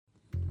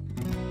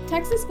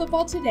Texas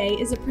Football Today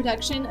is a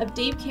production of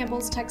Dave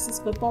Campbell's Texas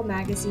Football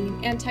Magazine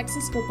and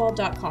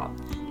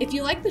TexasFootball.com. If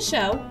you like the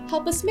show,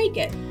 help us make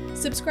it.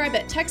 Subscribe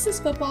at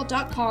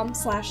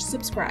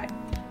TexasFootball.com/subscribe.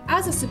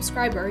 As a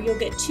subscriber, you'll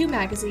get 2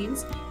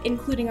 magazines,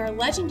 including our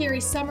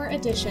legendary summer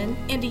edition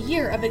and a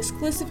year of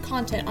exclusive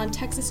content on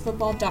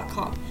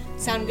TexasFootball.com.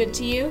 Sound good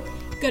to you?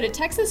 Go to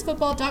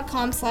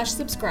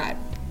TexasFootball.com/subscribe.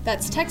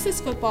 That's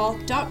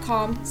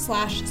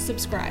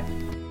TexasFootball.com/subscribe.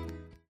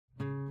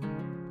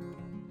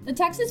 The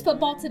Texas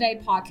Football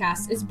Today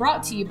podcast is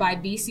brought to you by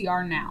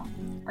VCR Now.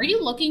 Are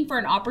you looking for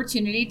an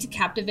opportunity to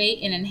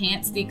captivate and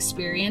enhance the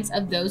experience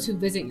of those who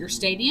visit your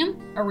stadium,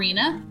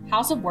 arena,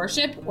 house of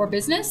worship, or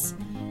business?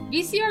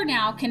 VCR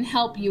Now can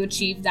help you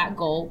achieve that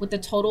goal with the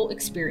total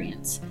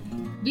experience.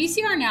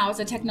 VCR Now is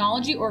a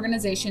technology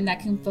organization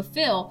that can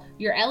fulfill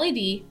your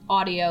LED,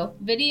 audio,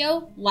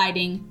 video,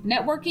 lighting,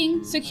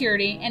 networking,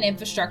 security, and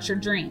infrastructure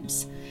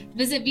dreams.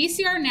 Visit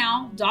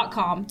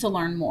VCRNow.com to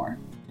learn more.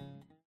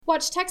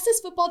 Watch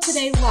Texas Football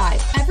Today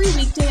live every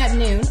weekday at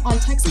noon on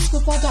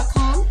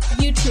TexasFootball.com,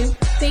 YouTube,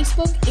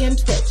 Facebook, and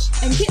Twitch,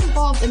 and get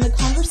involved in the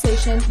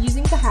conversation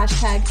using the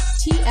hashtag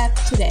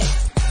TFToday.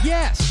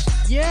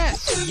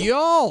 Yes,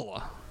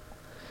 y'all!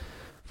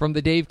 From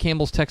the Dave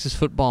Campbell's Texas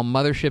Football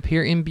Mothership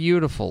here in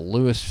beautiful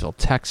Lewisville,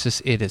 Texas,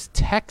 it is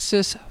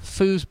Texas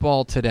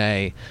Foosball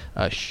Today,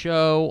 a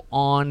show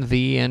on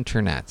the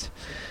internet.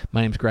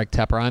 My name is Greg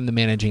Tepper. I'm the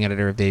managing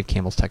editor of Dave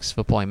Campbell's Texas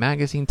Football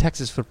Magazine,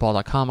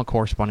 TexasFootball.com, a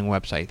corresponding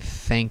website.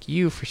 Thank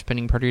you for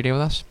spending part of your day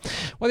with us.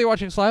 Whether you're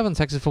watching us live on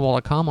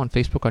TexasFootball.com, on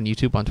Facebook, on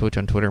YouTube, on Twitch,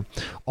 on Twitter,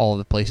 all of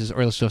the places,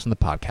 or listen to us on the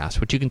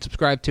podcast, which you can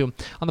subscribe to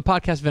on the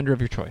podcast vendor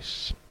of your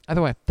choice.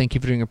 Either way, thank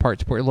you for doing your part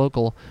to support your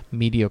local,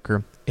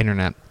 mediocre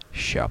internet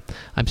show.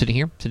 I'm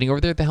sitting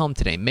over there at the helm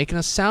today, making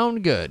us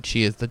sound good.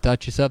 She is the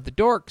Duchess of the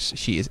Dorks.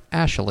 She is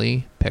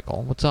Ashley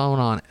Pickle. What's going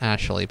on,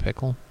 Ashley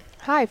Pickle?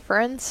 Hi,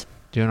 friends.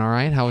 Doing all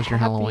right? How was your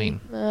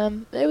Halloween?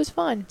 It was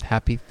fun.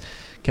 Happy?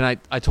 I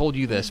told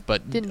you this,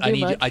 but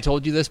I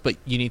told you this, but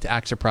you need to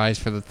act surprised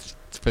for the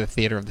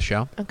theater of the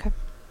show. Okay.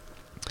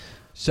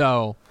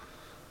 So,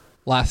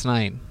 last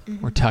night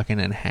we're tucking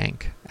in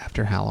Hank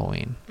after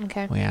Halloween.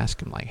 Okay. We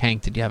asked him, like,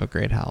 Hank, did you have a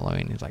great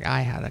Halloween? He's like,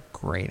 I had a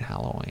great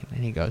Halloween.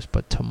 And he goes,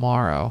 but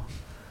tomorrow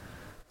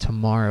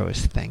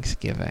is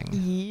Thanksgiving.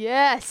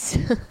 Yes.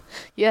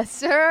 Yes,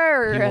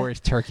 sir. He wore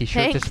his turkey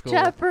shirt Hank to school.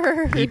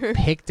 Tepper. He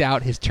picked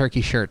out his turkey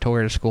shirt to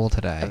wear to school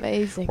today.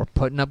 Amazing. We're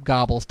putting up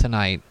gobbles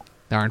tonight.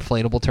 Our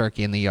inflatable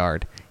turkey in the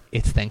yard.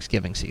 It's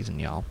Thanksgiving season,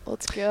 y'all.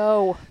 Let's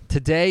go.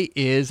 Today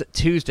is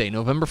Tuesday,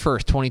 November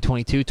 1st,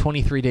 2022.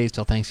 23 days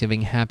till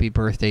Thanksgiving. Happy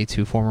birthday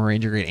to former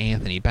Ranger great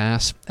Anthony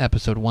Bass.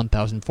 Episode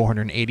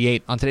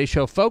 1488. On today's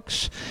show,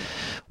 folks,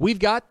 we've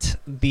got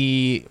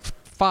the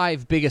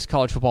 5 biggest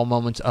college football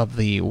moments of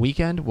the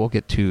weekend. We'll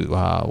get to,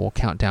 we'll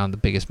count down the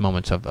biggest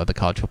moments of the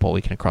college football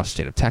weekend across the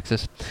state of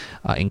Texas,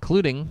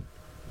 including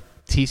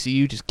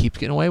TCU just keeps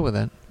getting away with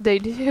it. They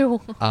do.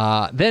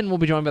 Then we'll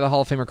be joined by the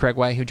Hall of Famer Craig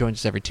Way, who joins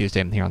us every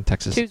Tuesday here on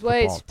Texas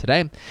Football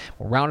Today.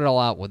 We'll round it all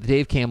out with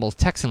Dave Campbell's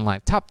Texan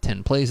Live Top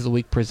 10 Plays of the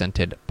Week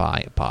presented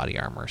by Body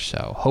Armor.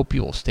 So hope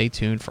you will stay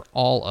tuned for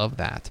all of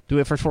that. Do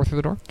we have first 4 through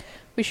the door?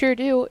 We sure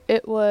do.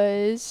 It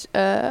was,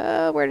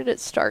 where did it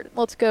start?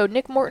 Let's go.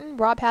 Nick Morton,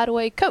 Rob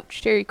Hadaway,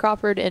 Coach Terry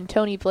Crawford, and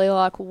Tony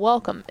Blaylock.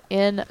 Welcome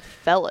in,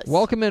 fellas.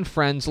 Welcome in,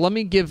 friends. Let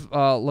me give,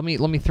 let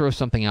me throw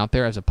something out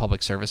there as a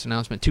public service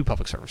announcement. 2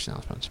 public service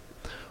announcements.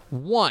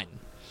 1,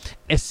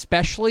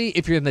 especially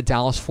if you're in the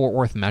Dallas-Fort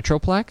Worth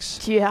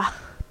Metroplex. Yeah.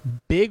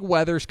 Big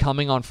weather's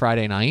coming on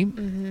Friday night.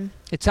 Mm-hmm.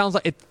 It sounds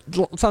like it's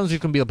going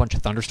to be a bunch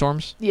of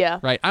thunderstorms. Yeah.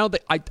 Right.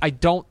 I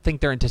don't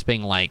think they're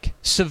anticipating like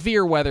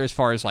severe weather as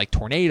far as like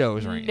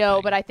tornadoes or anything.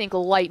 No, but I think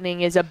lightning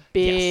is a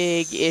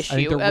big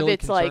issue. Really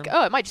it's like,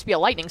 it might just be a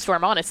lightning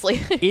storm, honestly.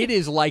 It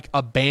is like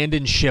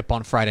abandoned ship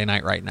on Friday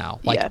night right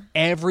now. Like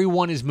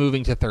everyone is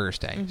moving to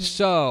Thursday. Mm-hmm.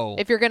 So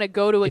if you're going to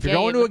go to a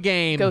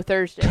game, go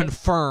Thursday.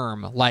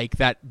 Confirm like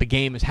that the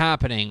game is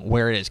happening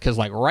where it is, because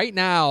like right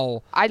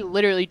now, I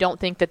literally don't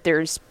think that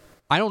there's.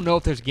 I don't know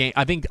if there's game.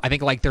 I think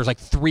like there's like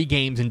 3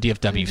 games in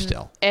DFW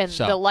still, and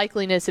the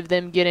likeliness of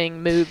them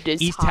getting moved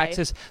is East high.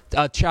 Texas,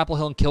 Chapel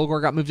Hill and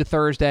Kilgore got moved to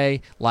Thursday.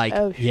 Like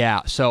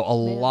so a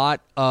lot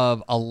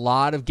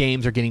of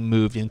games are getting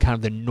moved in kind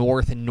of the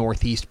north and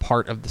northeast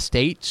part of the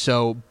state.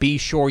 So be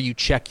sure you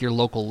check your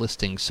local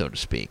listings, so to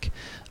speak.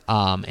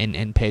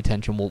 And pay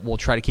attention. We'll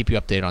try to keep you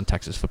updated on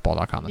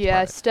TexasFootball.com.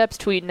 That's Steps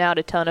tweeting out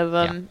a ton of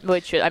them,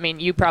 which, I mean,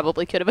 you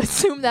probably could have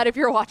assumed that if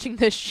you're watching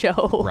this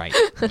show. Right.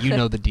 You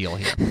know the deal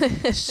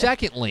here.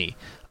 Secondly,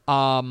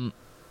 it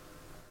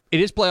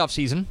is playoff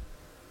season,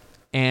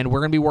 and we're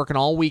going to be working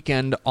all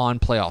weekend on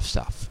playoff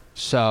stuff.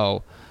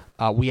 So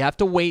we have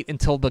to wait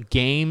until the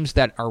games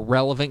that are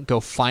relevant go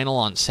final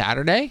on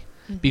Saturday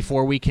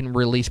before we can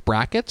release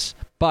brackets.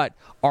 But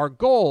our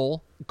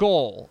goal,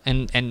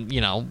 and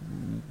you know,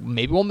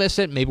 maybe we'll miss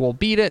it, maybe we'll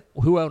beat it,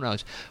 who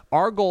knows.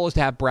 Our goal is to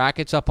have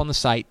brackets up on the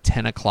site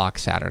 10 o'clock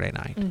Saturday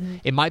night.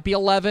 It might be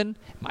 11,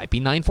 it might be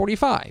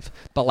 9:45,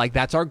 but like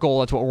that's our goal,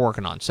 that's what we're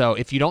working on. So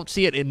if you don't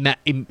see it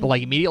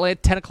like immediately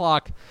at 10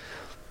 o'clock,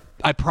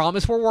 I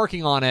promise we're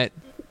working on it.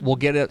 We'll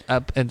get it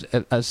up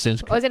as soon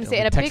as I was going to say,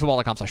 and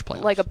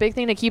TexasFootball.com/playoffs. Like a big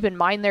thing to keep in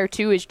mind there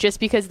too is just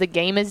because the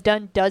game is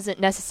done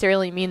doesn't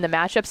necessarily mean the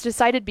matchup's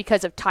decided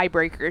because of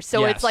tiebreakers.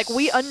 So Yes. it's like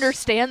we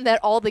understand that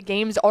all the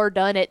games are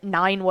done at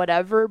 9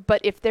 whatever, but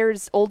if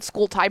there's old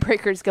school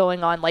tiebreakers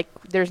going on, like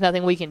there's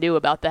nothing we can do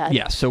about that.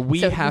 Yeah, so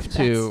we have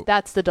to.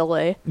 That's the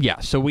delay. Yeah,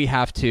 so we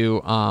have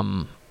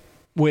to.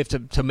 We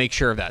have to make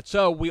sure of that.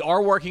 So we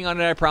are working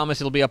on it. I promise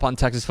it'll be up on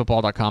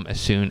TexasFootball.com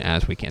as soon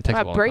as we can.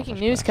 Breaking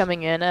news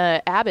coming in.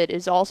 Abbott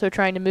is also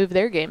trying to move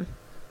their game.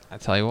 I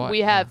tell you what,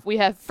 we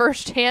have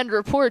first-hand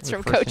reports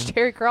from Coach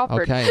Terry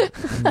Crawford. Okay,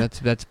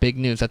 that's big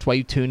news. That's why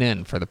you tune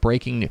in for the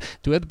breaking news.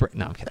 Do we have the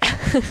no?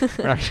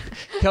 I'm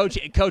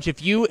kidding. Coach,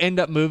 if you end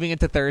up moving it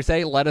to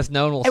Thursday, let us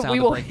know and we'll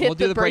sound we'll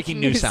do the breaking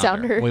news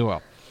sounder. We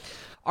will.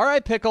 All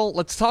right, Pickle.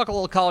 Let's talk a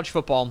little college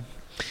football.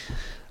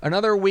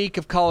 Another week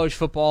of college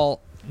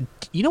football.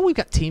 You know we've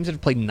got teams that have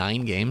played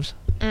 9 games.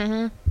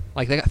 Mm-hmm.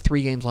 Like they got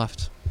 3 games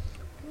left.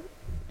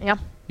 Yeah.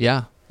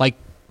 Yeah, like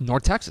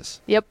North Texas.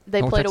 Yep,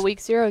 they played a week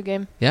 0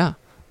 game. Yeah,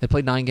 they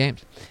played 9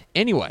 games.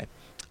 Anyway,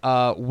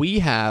 we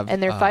have...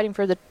 And they're fighting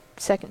for the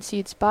 2nd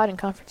seed spot in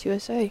Conference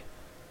USA.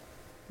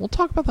 We'll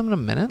talk about them in a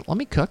minute. Let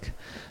me cook.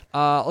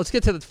 Let's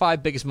get to the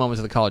 5 biggest moments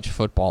of the college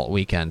football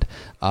weekend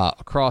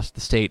across the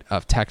state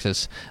of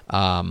Texas.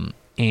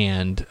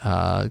 And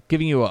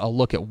giving you a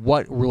look at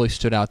what really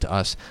stood out to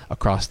us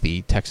across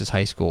the Texas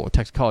high school,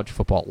 Texas college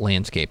football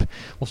landscape.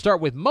 We'll start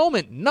with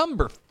moment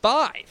number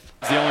 5.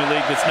 It's the only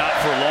league that's not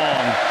for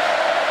long.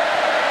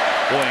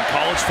 Boy, in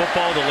college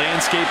football, the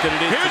landscape that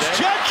it is Here's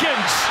today.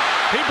 Judkins.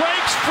 He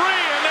breaks free,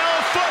 and now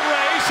a foot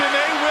race, and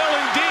they will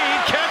indeed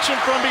catch him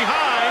from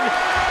behind.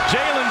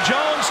 Jalen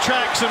Jones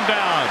tracks him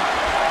down.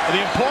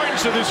 The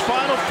importance of this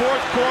final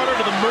 4th quarter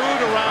to the mood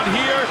around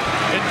here,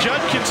 and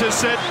Judkins has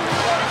said,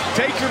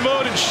 take your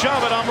mood and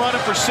shove it. I'm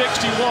running for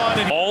 61.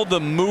 And all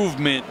the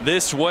movement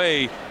this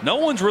way, no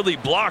one's really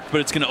blocked, but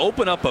it's going to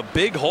open up a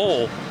big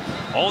hole.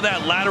 All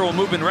that lateral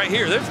movement right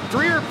here. There's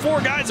 3 or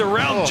 4 guys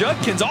around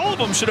Judkins. All of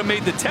them should have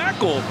made the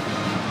tackle.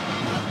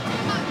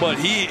 But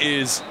he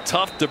is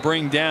tough to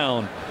bring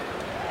down.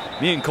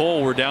 Me and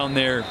Cole were down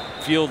there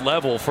field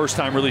level. First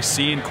time really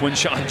seeing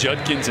Quinshon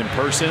Judkins in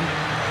person.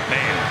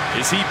 Man,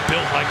 is he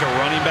built like a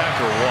running back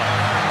or what?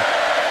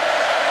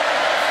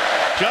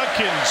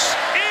 Judkins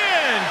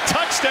in.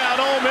 Touchdown,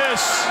 Ole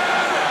Miss.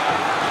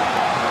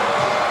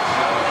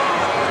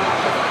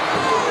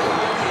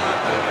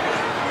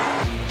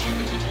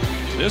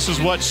 This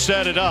is what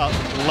set it up,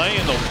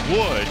 laying the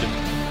wood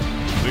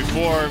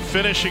before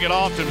finishing it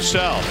off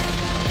himself.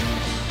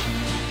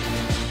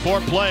 4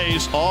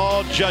 plays,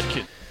 all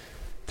Judkins.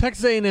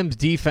 Texas A&M's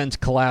defense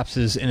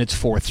collapses in its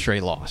 4th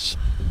straight loss.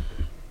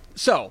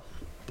 So,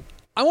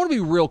 I want to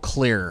be real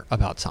clear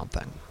about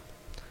something.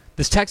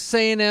 This Texas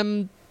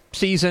A&M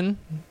season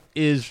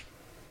is,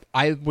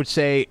 I would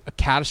say, a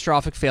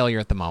catastrophic failure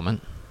at the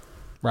moment,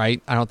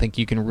 right? I don't think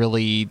you can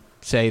really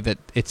say that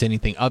it's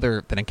anything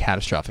other than a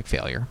catastrophic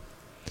failure.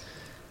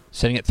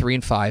 Sitting at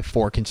 3-5,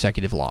 4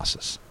 consecutive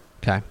losses.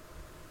 Okay,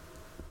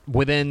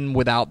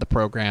 without the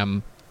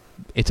program,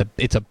 it's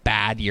a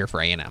bad year for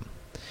A&M.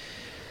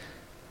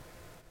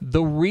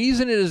 The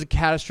reason it is a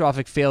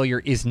catastrophic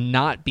failure is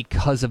not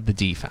because of the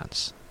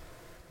defense.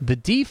 The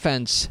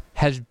defense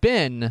has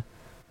been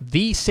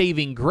the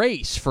saving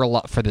grace for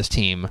this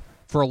team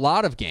for a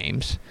lot of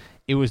games.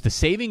 It was the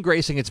saving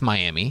grace against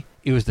Miami.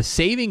 It was the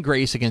saving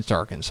grace against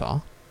Arkansas.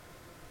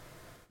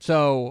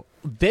 So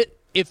that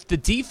if the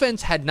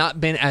defense had not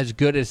been as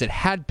good as it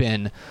had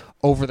been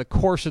over the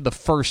course of the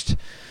first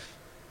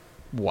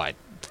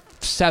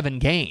 7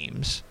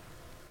 games,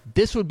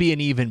 this would be an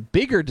even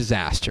bigger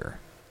disaster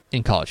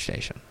in College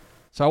Station.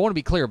 So I want to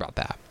be clear about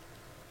that.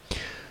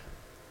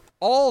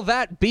 All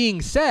that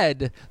being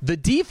said, the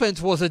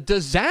defense was a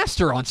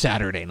disaster on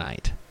Saturday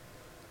night.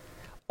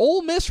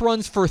 Ole Miss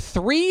runs for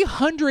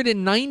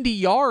 390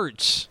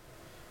 yards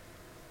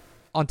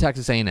on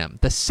Texas A&M,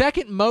 the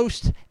 2nd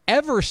most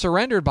ever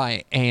surrendered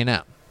by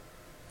A&M.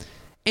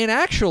 And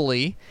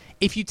actually,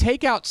 if you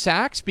take out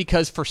sacks,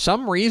 because for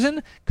some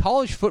reason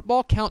college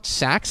football counts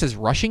sacks as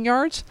rushing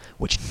yards,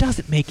 which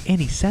doesn't make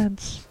any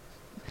sense.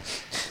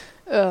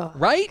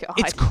 Right? God.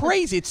 It's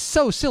crazy. It's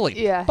so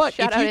silly. Yeah, but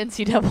shout out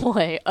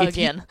NCAA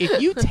again.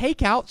 If you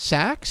take out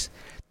sacks,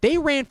 they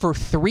ran for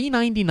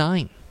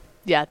 399.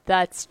 Yeah,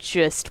 that's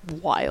just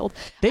wild.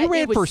 They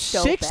ran for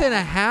so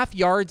 6.5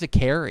 yards a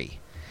carry.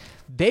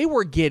 They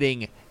were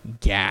getting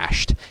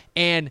gashed.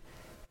 And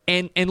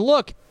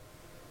look,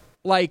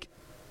 like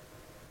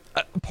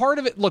part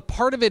of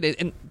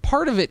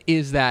it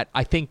is that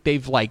I think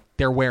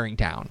they're wearing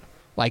down.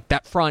 Like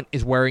that front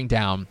is wearing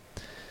down.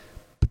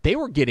 But they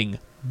were getting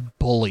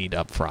bullied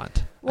up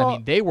front. Well, I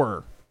mean,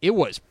 it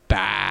was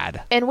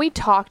bad. And we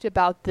talked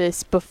about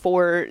this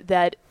before,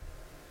 that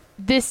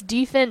this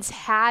defense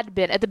had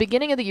been, at the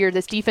beginning of the year,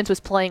 this defense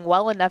was playing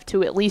well enough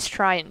to at least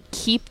try and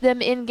keep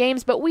them in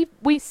games, but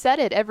we said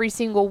it every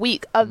single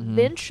week.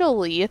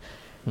 Eventually,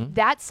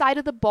 that side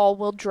of the ball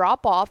will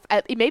drop off,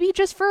 maybe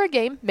just for a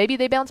game. Maybe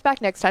they bounce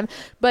back next time,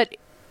 but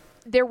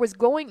there was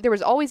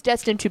always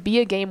destined to be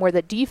a game where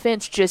the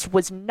defense just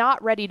was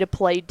not ready to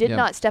play, did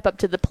not step up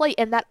to the plate,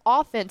 and that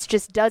offense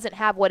just doesn't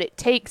have what it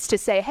takes to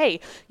say, hey,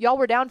 y'all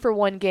were down for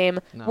one game,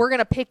 we're going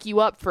to pick you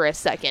up for a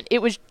second.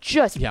 It was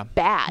just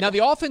bad. Now,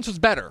 the offense was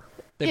better.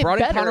 They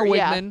brought in Connor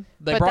Wigman.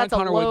 They brought in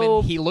Connor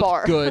Wigman. He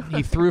looked good.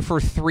 He threw for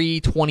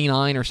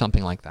 329 or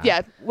something like that.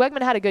 Yeah,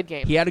 Wigman had a good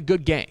game. He had a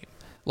good game.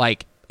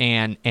 Like,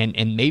 and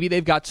maybe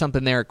they've got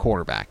something there at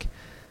quarterback.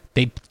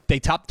 They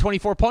topped the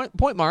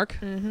 24-point mark.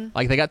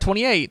 Like, they got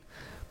 28.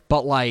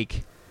 But,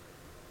 like,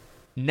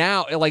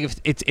 now, like, if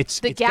it's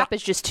the gap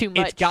is just too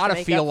much. It's got to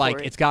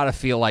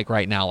feel like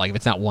right now, like, if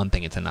it's not one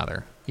thing, it's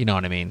another. You know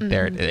what I mean?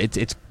 There,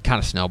 it's kind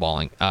of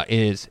snowballing.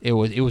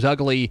 It was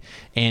ugly,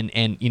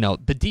 and you know,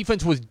 the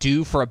defense was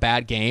due for a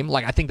bad game.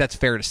 Like, I think that's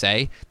fair to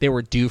say. They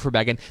were due for a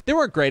bad game. They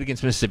weren't great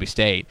against Mississippi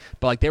State,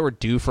 but like, they were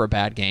due for a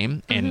bad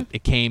game, and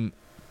it came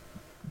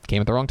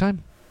at the wrong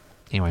time.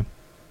 Anyway,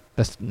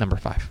 that's number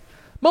 5.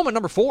 Moment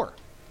number 4.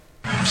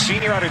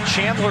 Senior out of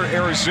Chandler,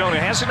 Arizona,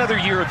 has another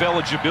year of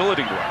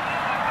eligibility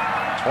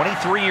left.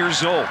 23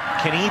 years old.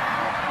 Can he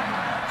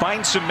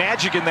find some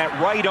magic in that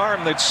right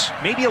arm that's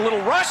maybe a little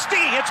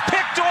rusty? It's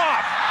picked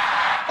off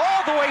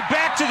all the way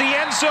back to the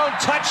end zone.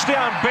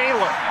 Touchdown,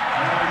 Baylor.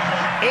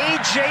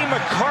 A.J.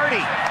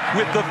 McCarty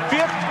with the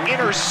 5th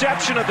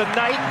interception of the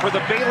night for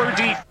the Baylor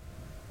defense.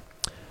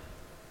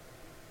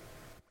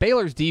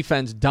 Baylor's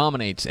defense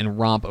dominates and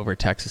romp over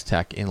Texas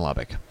Tech in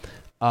Lubbock.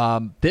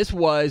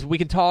 We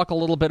can talk a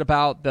little bit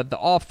about the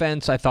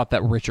offense. I thought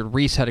that Richard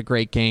Reese had a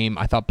great game.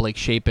 I thought Blake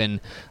Shapen,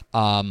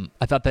 I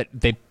thought that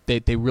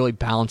they really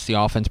balanced the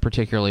offense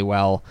particularly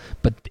well.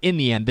 But in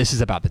the end, this is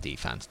about the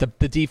defense.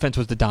 The defense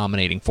was the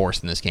dominating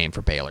force in this game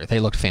for Baylor. They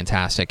looked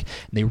fantastic,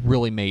 and they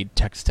really made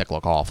Texas Tech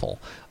look awful.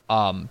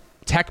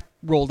 Tech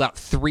rolled out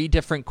 3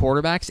 different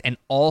quarterbacks, and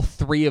all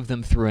 3 of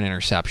them threw an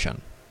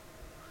interception.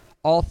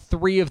 All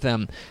 3 of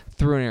them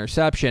threw an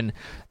interception.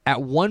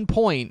 At one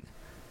point,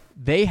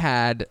 they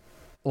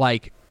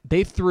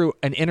threw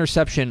an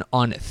interception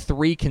on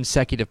 3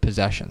 consecutive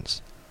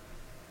possessions.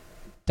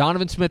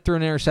 Donovan Smith threw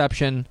an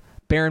interception,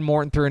 Baron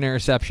Morton threw an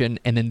interception,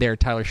 and then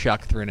Tyler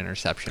Shuck threw an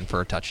interception for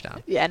a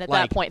touchdown. Yeah, and at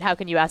that point, how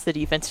can you ask the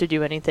defense to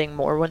do anything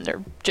more when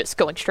they're just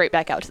going straight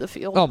back out to the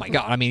field? Oh, my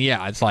God. I mean,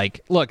 yeah, it's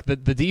like, look, the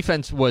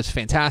defense was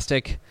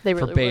fantastic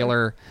for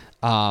Baylor.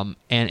 And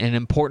an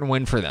important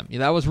win for them.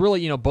 That was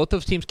really, both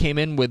those teams came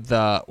in with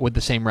the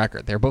same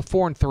record. They're both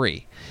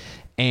 4-3,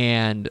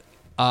 and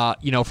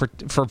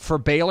for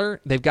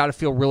Baylor, they've got to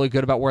feel really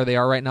good about where they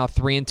are right now.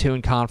 3-2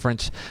 in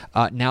conference.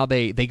 Now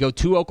they go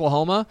to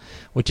Oklahoma,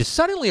 which is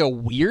suddenly a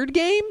weird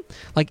game.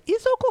 Like,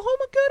 is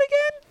Oklahoma good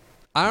again?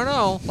 I don't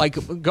know.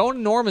 Like, going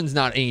to Norman's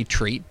not any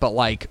treat, but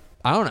like,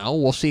 I don't know.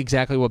 We'll see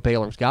exactly what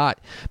Baylor's got.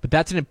 But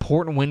that's an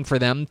important win for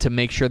them to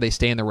make sure they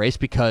stay in the race,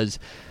 because,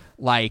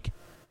 like,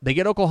 they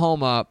get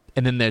Oklahoma,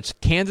 and then there's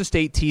Kansas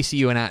State,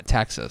 TCU, and at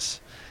Texas.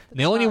 And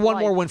they only need one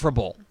more win for a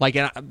bowl. Like,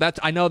 and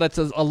I know that's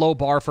a low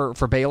bar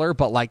for Baylor,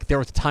 but like, there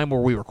was a time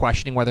where we were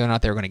questioning whether or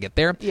not they were going to get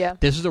there. Yeah.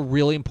 This is a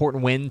really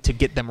important win to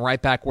get them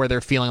right back where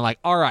they're feeling like,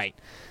 all right,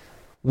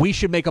 we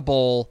should make a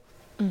bowl.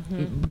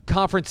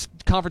 Conference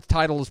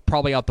title is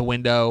probably out the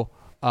window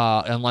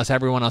unless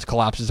everyone else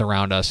collapses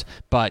around us.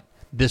 But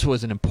this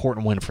was an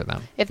important win for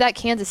them. If that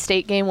Kansas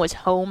State game was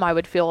home, I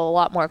would feel a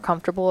lot more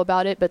comfortable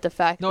about it. But the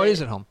fact it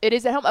is at home. It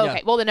is at home? Okay.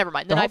 Yeah. Well, then never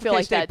mind. Then I feel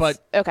like K-State, that's...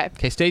 Okay.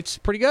 K-State's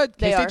pretty good.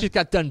 K-State just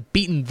got done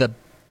beating the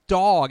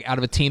dog out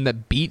of a team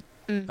that beat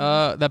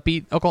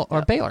Oklahoma,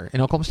 or Baylor in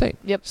Oklahoma State.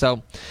 Yep.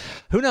 So,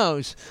 who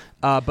knows?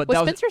 But was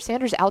Spencer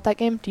Sanders out that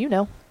game? Do you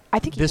know? I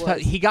think he was.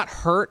 He got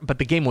hurt, but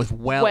the game was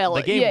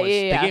the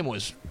game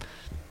was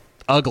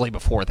ugly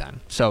before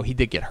then. So he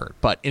did get hurt.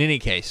 But in any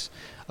case,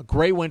 a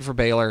great win for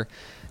Baylor.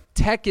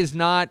 Tech is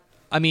not.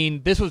 I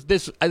mean, this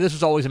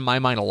was always in my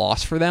mind a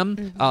loss for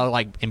them,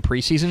 like in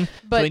preseason.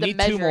 But so they need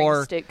 2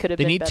 more.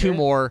 They need 2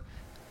 more.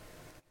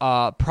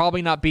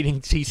 Probably not beating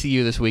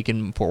TCU this week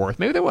in Fort Worth.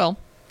 Maybe they will.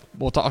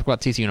 We'll talk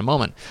about TCU in a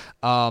moment.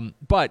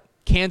 But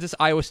Kansas,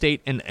 Iowa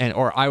State,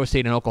 or Iowa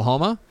State and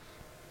Oklahoma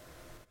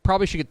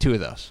probably should get 2 of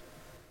those.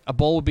 A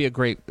bowl would be a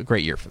great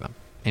year for them.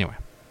 Anyway,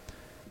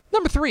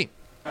 number 3.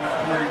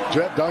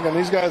 Jet Duncan,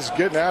 these guys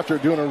getting after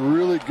it, doing a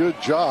really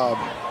good job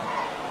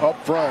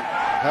up front.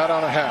 Hat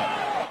on a hat.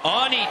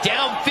 Ani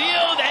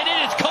downfield, and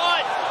it is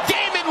caught.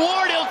 Damon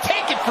Ward, he'll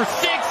take it for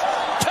 6.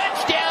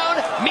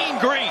 Touchdown, Mean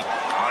Green.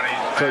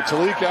 So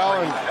Talik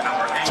Allen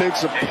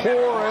takes a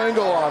poor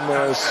angle on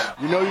this.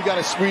 You got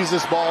to squeeze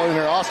this ball in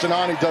here. Austin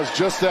Ani does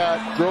just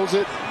that. Throws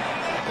it.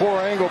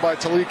 Poor angle by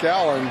Talik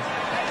Allen.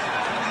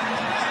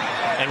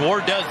 And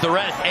Ward does the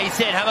rest. Hey,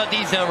 Sid, how about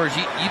these numbers?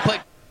 You play.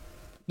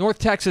 North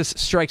Texas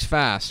strikes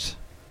fast.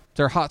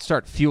 Their hot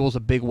start fuels a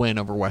big win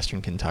over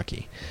Western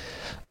Kentucky.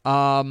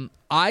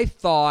 I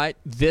thought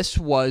this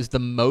was the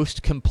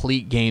most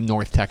complete game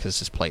North Texas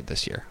has played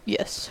this year.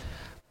 Yes.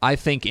 I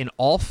think in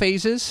all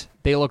phases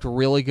they looked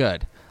really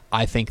good.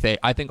 I think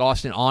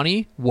Austin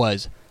Ani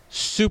was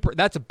super.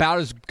 That's about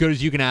as good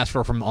as you can ask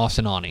for from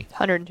Austin Ani.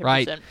 102%.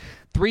 Right?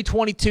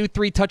 322,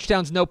 3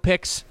 touchdowns, no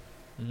picks.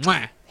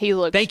 Mwah.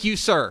 Thank you,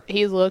 sir.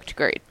 He looked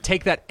great.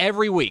 Take that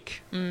every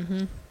week.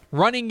 Mm-hmm.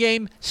 Running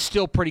game,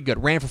 still pretty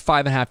good. Ran for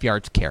 5.5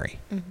 yards carry,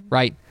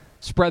 right?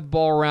 Spread the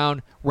ball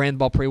around, ran the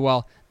ball pretty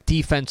well.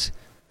 Defense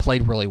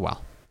played really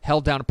well.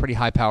 Held down a pretty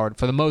high-powered,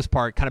 for the most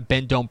part, kind of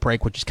bend, don't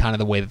break, which is kind of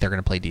the way that they're going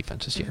to play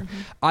defense this year.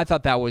 I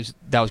thought that was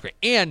great.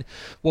 And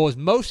what was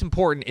most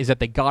important is that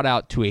they got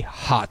out to a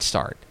hot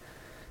start.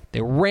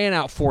 They ran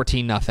out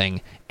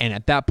 14-0, and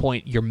at that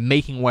point, you're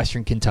making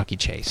Western Kentucky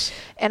chase.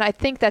 And I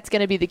think that's going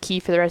to be the key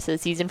for the rest of the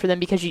season for them,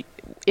 because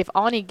if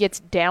Ani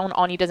gets down,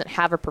 Ani doesn't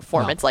have a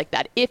performance like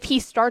that. If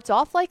he starts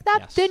off like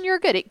that, then you're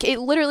good.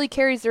 It literally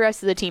carries the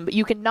rest of the team, but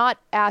you cannot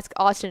ask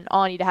Austin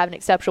Ani to have an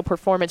exceptional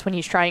performance when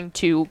he's trying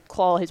to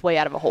claw his way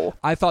out of a hole.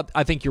 I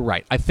think you're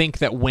right. I think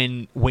that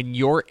when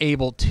you're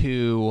able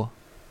to,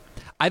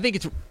 I think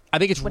it's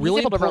when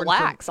really he's able to important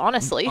relax,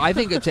 honestly. I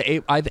think it's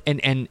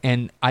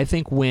and I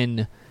think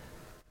when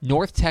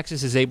North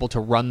Texas is able to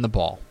run the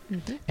ball,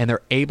 and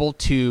they're able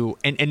to,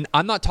 and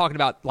I'm not talking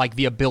about like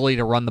the ability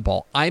to run the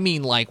ball. I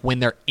mean like when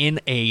they're in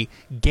a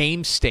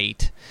game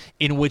state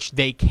in which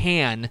they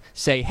can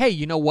say, hey,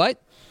 you know what?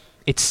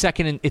 It's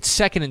second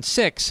and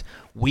 6.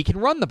 We can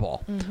run the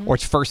ball, or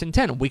it's 1st and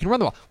 10. We can run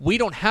the ball. We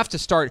don't have to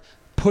start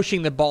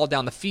pushing the ball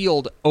down the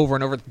field over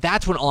and over.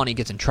 That's when Ani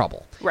gets in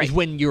trouble. Right.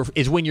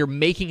 Is when you're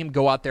making him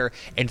go out there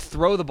and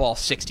throw the ball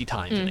 60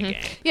 times in a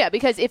game. Yeah,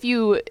 because if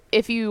you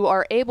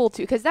are able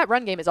to, because that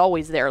run game is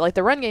always there. Like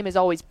the run game is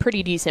always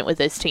pretty decent with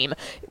this team.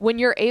 When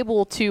you're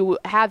able to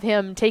have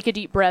him take a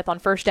deep breath on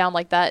first down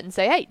like that and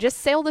say, hey, just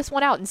sail this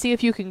one out and see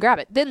if you can grab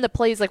it, then the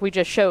plays like we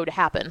just showed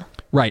happen.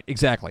 Right,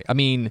 exactly. I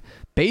mean,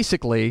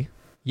 basically,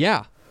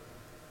 yeah.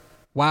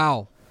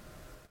 Wow.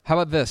 How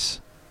about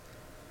this?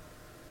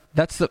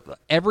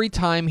 Every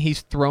time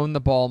he's thrown the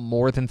ball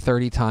more than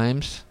 30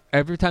 times,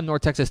 every time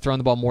North Texas has thrown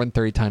the ball more than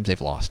 30 times, they've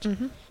lost.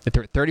 They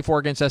threw it 34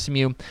 against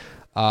SMU.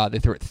 They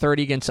threw it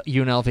 30 against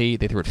UNLV.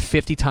 They threw it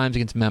 50 times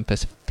against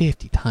Memphis.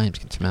 50 times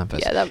against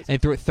Memphis. Yeah, and they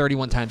threw it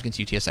 31 times against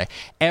UTSA.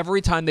 Every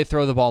time they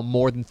throw the ball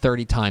more than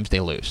 30 times, they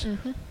lose.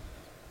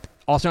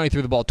 Also, he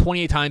threw the ball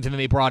 28 times, and then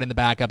they brought in the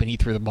backup, and he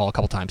threw the ball a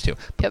couple times too.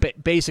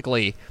 But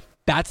basically,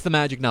 that's the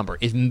magic number,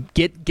 is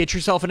get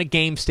yourself in a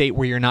game state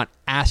where you're not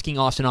asking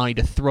Austin Ani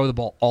to throw the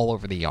ball all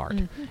over the yard.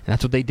 And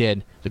that's what they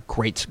did.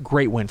 It's a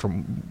great win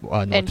from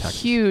North Texas. And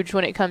huge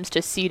when it comes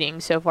to seeding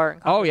so far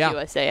in Conference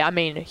USA. I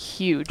mean,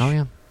 huge. Oh,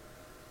 yeah.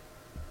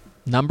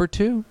 Number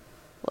 2.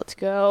 Let's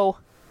go.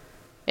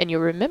 And you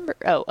remember...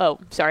 Oh,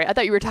 sorry. I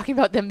thought you were talking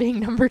about them being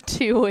number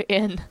 2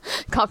 in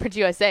Conference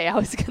USA. I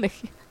was going to...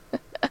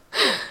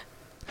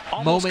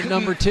 Moment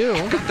number 2.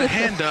 Put the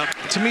hand up.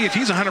 To me, if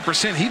he's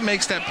 100%, he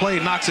makes that play,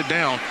 knocks it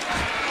down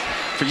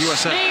for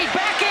USA. Snead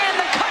back in,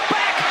 the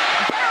cutback,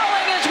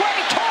 barreling his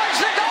way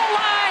towards the goal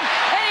line,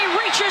 and he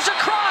reaches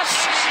across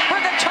for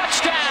the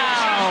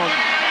touchdown.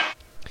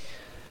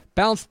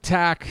 Bounce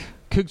attack.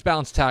 Cougs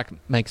bounce attack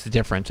makes the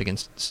difference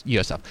against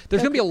USF.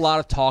 There's going to be a lot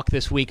of talk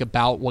this week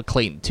about what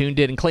Clayton Tune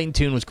did, and Clayton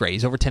Tune was great.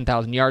 He's over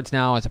 10,000 yards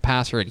now as a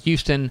passer at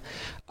Houston.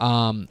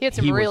 He had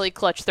some really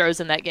clutch throws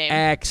in that game.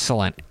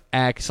 Excellent.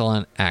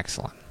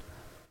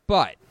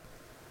 But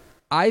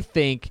I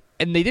think,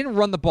 and they didn't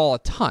run the ball a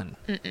ton,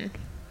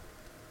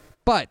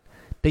 but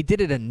they did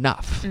it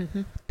enough.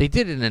 They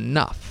did it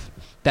enough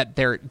that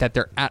they're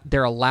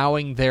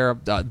allowing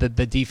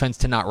the defense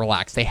to not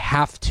relax. They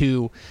have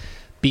to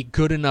be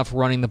good enough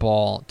running the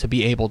ball to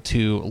be able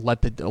to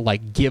let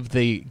give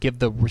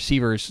the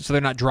receivers, so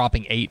they're not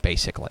dropping 8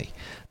 basically.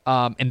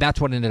 And that's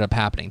what ended up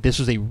happening. This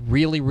was a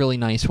really, really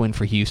nice win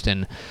for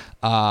Houston.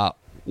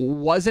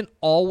 Wasn't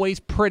always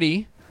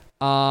pretty.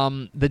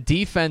 The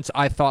defense,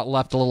 I thought,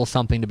 left a little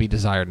something to be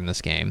desired in this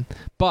game.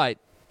 But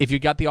if you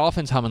got the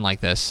offense humming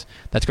like this,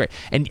 that's great.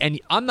 And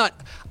I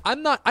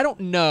don't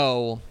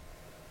know.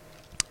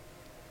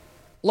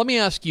 Let me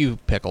ask you,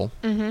 Pickle.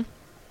 Do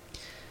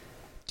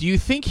you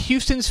think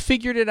Houston's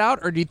figured it out,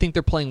 or do you think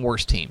they're playing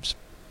worse teams?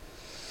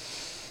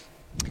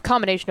 A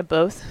combination of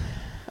both.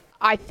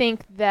 I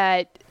think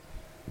that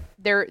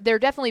they're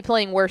definitely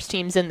playing worse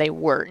teams than they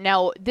were.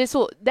 Now,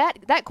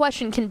 that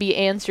question can be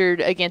answered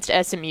against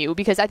SMU,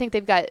 because I think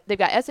they've got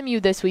SMU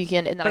this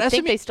weekend, and then I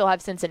think they still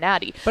have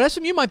Cincinnati. But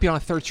SMU might be on a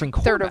third-string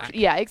quarterback.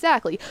 Yeah,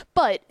 exactly.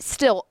 But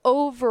still,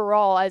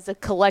 overall, as a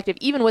collective,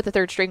 even with a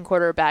third-string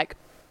quarterback,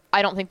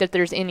 I don't think that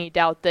there's any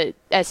doubt that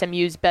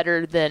SMU's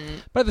better than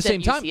But at the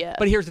same time, UCF.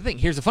 but here's the thing.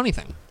 Here's the funny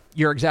thing.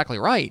 You're exactly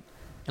right.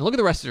 And look at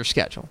the rest of their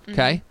schedule,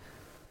 okay?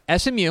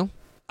 SMU,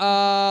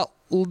 they're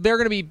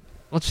going to be,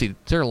 let's see, is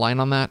there a line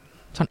on that?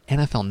 It's on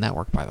NFL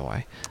Network, by the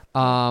way.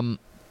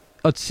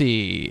 Let's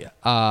see.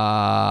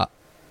 SMU's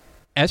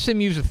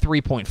a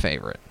 3-point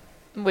favorite.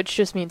 Which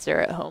just means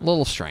they're at home. A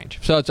little strange.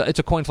 So it's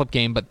a coin flip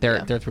game, but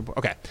they're 3-point.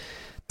 Okay.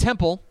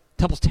 Temple's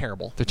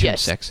terrible. They're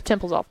 2-6.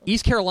 Temple's awful.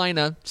 East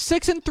Carolina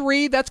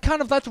 6-3.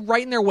 That's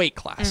right in their weight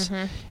class.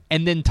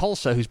 And then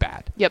Tulsa, who's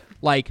bad. Yep.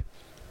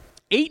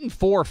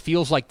 8-4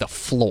 feels like the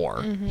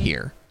floor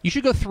here. You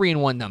should go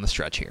 3-1 down the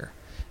stretch here.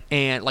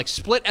 and like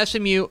split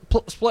SMU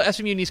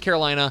and East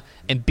Carolina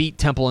and beat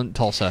Temple and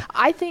Tulsa.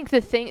 I think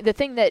the thing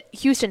that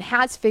Houston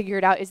has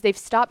figured out is they've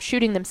stopped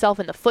shooting themselves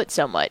in the foot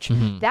so much.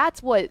 Mm-hmm.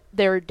 That's what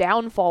their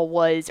downfall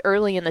was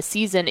early in the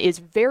season. Is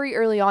very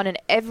early on in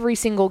every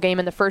single game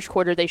in the first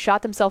quarter they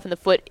shot themselves in the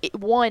foot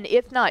one,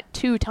 if not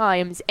two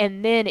times,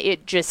 and then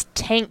it just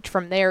tanked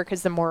from there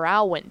because the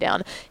morale went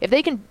down. If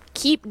they can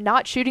keep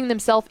not shooting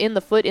themselves in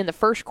the foot in the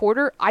first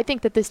quarter, I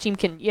think that this team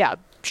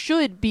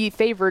should be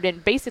favored in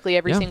basically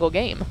every single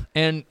game.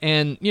 And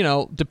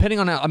depending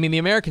on how, the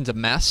American's a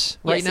mess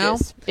right now.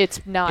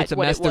 It's not It's a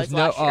what mess. it was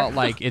There's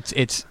last year.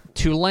 it's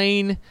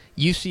Tulane,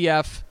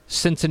 UCF,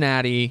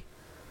 Cincinnati,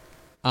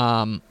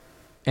 and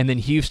then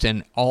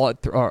Houston all are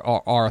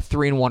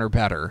 3-1 or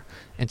better.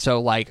 And so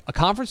like a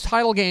conference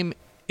title game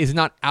is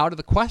not out of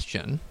the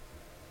question.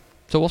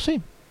 So we'll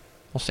see.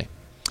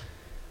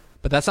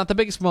 But that's not the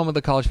biggest moment of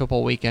the college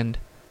football weekend.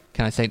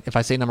 Can I say, if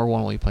I say number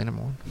one, will you play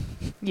number one?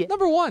 Yeah.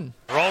 Number one.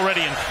 They're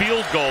already in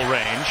field goal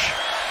range.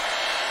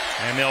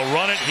 And they'll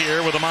run it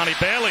here with Amani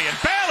Bailey. And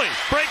Bailey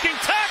breaking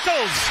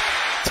tackles.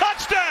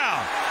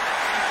 Touchdown.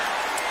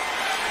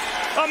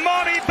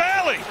 Amani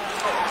Bailey.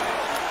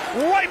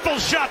 Rifle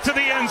shot to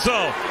the end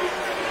zone.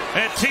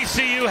 And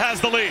TCU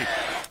has the lead.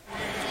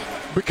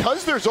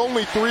 Because there's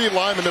only 3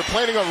 linemen, they're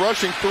planning on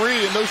rushing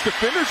 3, and those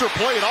defenders are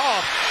played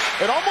off.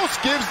 It almost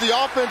gives the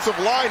offensive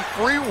line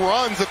free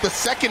runs at the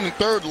second and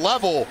third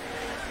level.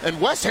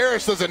 And Wes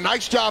Harris does a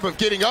nice job of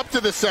getting up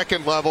to the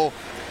second level.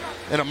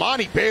 And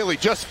Amani Bailey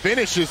just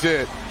finishes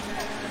it.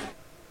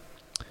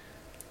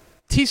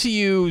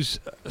 TCU's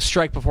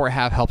strike before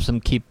half helps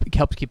keep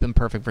them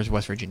perfect versus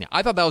West Virginia.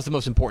 I thought that was the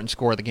most important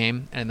score of the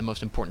game and the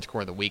most important score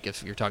of the week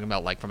if you're talking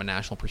about like from a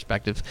national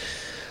perspective.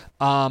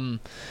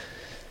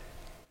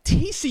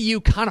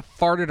 TCU kind of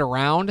farted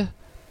around.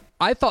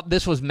 I thought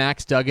this was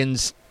Max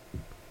Duggan's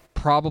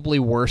probably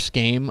worst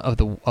game of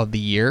the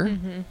year.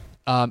 Mm-hmm.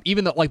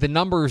 Even though like the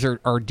numbers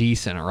are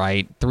decent,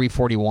 right?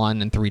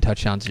 341 and 3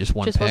 touchdowns, just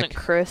one pick. Wasn't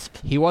crisp.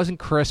 He wasn't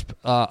crisp.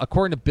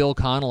 According to Bill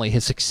Connolly,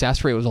 his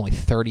success rate was only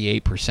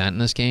 38% in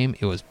this game.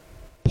 It was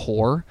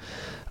poor.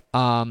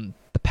 The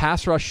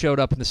pass rush showed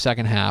up in the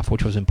second half,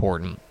 which was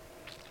important.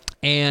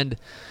 And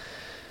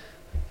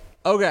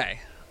okay.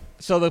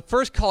 So the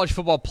first college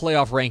football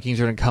playoff rankings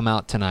are going to come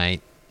out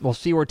tonight. We'll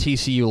see where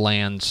TCU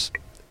lands.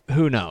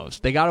 Who knows?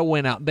 They got to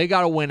win out. They're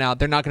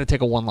not going to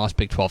take a one-loss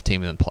Big 12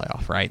 team in the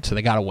playoff, right? So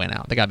they got to win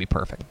out. They got to be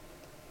perfect.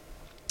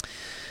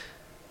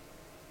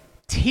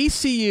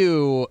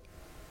 TCU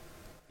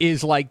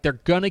is like they're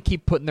going to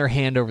keep putting their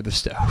hand over the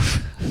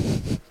stove.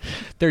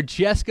 They're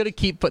just going to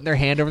keep putting their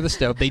hand over the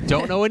stove. They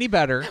don't know any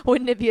better.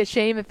 Wouldn't it be a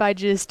shame if I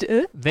just...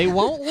 They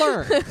won't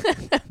learn.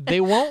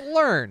 They won't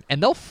learn.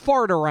 And they'll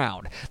fart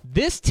around.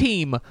 This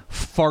team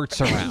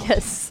farts around.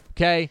 Yes.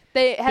 Okay?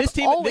 They have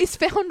always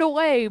found a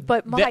way,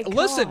 but my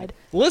God.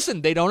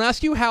 Listen, they don't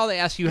ask you how, they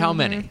ask you how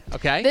many.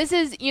 Okay? This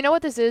is, you know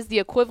what this is? The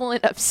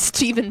equivalent of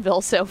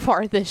Stephenville so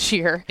far this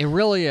year. It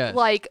really is.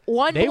 Like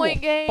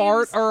one-point games,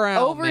 fart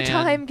around,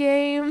 overtime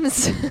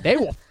games. They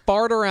will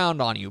fart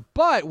around on you.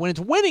 But when it's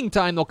winning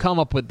time, they'll come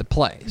up with the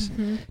plays.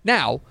 Mm-hmm.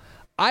 Now,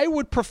 I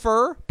would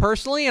prefer,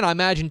 personally, and I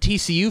imagine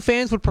TCU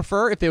fans would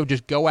prefer if they would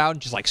just go out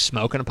and just like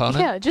smoke an opponent.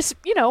 Yeah, just,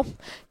 how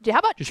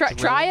about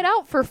try it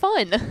out for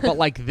fun? But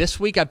like this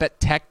week, I bet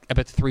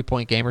it's a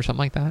 3-point game or something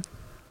like that,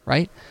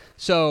 right?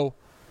 So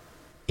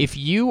if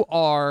you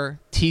are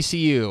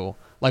TCU,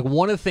 like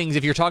one of the things,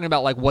 if you're talking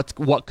about like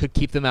what could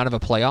keep them out of a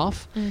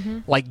playoff,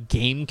 like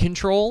game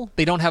control,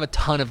 they don't have a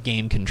ton of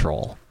game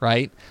control,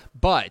 right?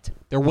 But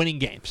they're winning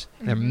games.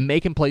 And they're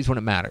making plays when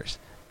it matters.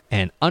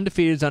 And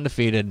undefeated is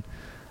undefeated.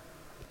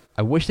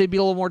 I wish they'd be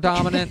a little more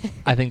dominant.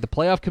 I think the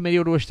playoff committee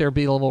would wish they'd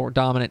be a little more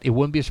dominant. It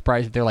wouldn't be a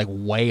surprise if they're like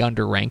way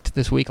underranked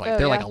this week. Like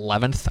they're like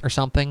 11th or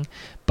something.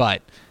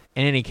 But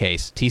in any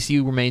case,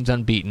 TCU remains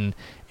unbeaten,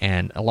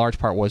 and a large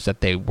part was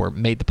that they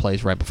made the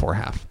plays right before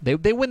half.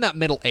 They win that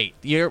middle 8.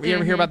 You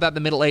ever hear about that?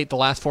 The middle 8, the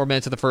last 4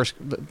 minutes of the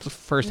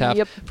first half,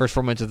 first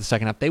 4 minutes of the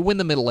second half. They win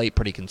the middle 8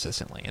 pretty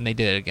consistently, and they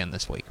did it again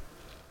this week.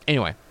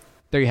 Anyway,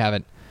 there you have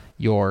it.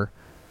 Your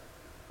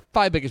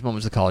 5 biggest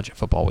moments of college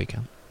football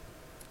weekend.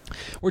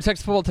 We're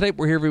Texas Football Today.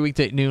 We're here every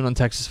weekday at noon on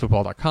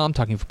TexasFootball.com,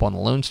 talking football in the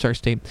Lone Star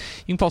State.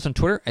 You can follow us on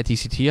Twitter at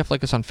TCTF,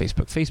 like us on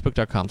Facebook,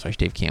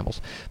 Facebook.com/Dave Campbell's.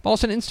 Follow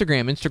us on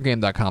Instagram,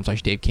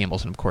 Instagram.com/Dave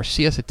Campbell's, and of course,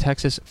 see us at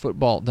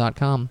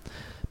TexasFootball.com.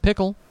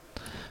 Pickle.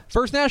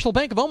 First National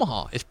Bank of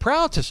Omaha is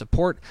proud to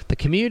support the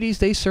communities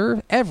they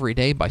serve every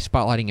day by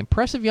spotlighting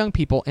impressive young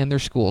people and their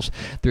schools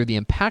through the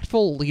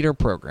Impactful Leader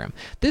Program.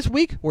 This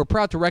week, we're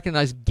proud to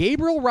recognize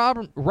Gabriel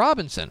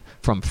Robinson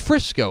from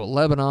Frisco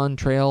Lebanon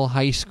Trail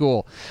High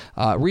School.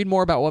 Read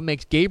more about what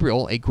makes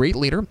Gabriel a great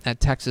leader at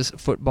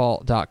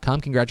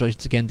TexasFootball.com.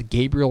 Congratulations again to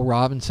Gabriel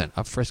Robinson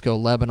of Frisco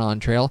Lebanon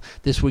Trail,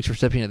 this week's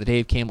recipient of the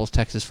Dave Campbell's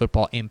Texas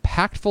Football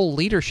Impactful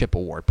Leadership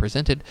Award,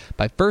 presented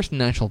by First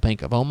National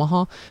Bank of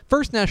Omaha.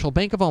 First National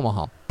Bank of Omaha,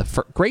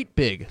 the great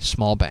big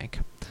small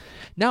bank.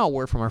 Now a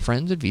word from our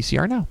friends at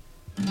VCR Now.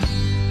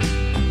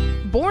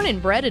 Born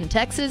and bred in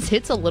Texas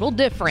hits a little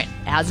different,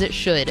 as it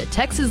should.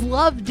 Texas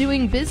loves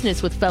doing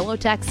business with fellow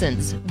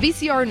Texans.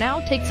 VCR Now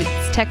takes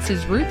its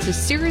Texas roots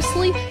as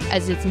seriously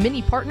as its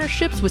many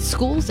partnerships with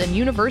schools and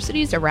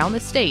universities around the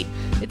state.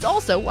 It's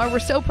also why we're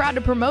so proud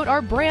to promote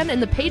our brand in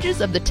the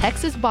pages of the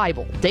Texas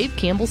Bible, Dave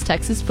Campbell's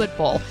Texas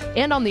Football,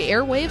 and on the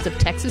airwaves of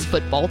Texas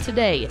Football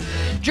Today.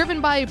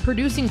 Driven by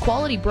producing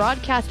quality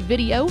broadcast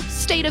video,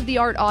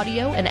 state-of-the-art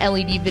audio, and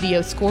LED video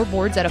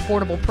scoreboards at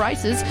affordable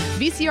prices,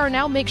 VCR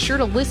Now makes sure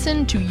to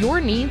listen to your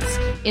needs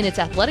in its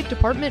athletic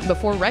department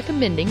before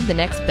recommending the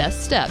next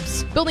best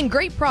steps. Building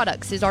great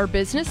products is our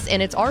business,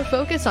 and it's our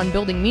focus on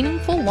building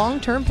meaningful,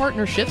 long-term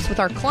partnerships with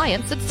our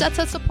clients that sets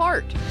us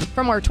apart.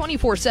 From our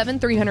 24/7,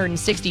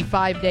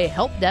 365-day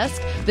help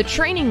desk, the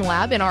training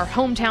lab in our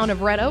hometown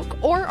of Red Oak,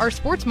 or our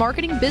sports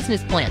marketing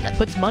business plan that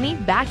puts money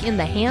back in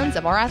the hands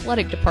of our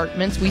athletic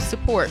departments we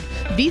support,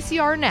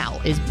 VCR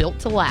Now is built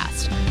to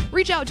last.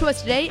 Reach out to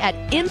us today at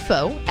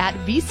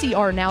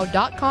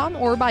info@vcrnow.com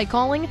or by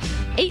calling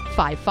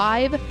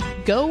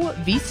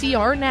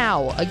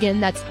 855-GO-VCR-NOW. Again,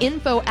 that's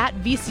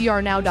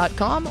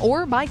info@vcrnow.com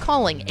or by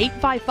calling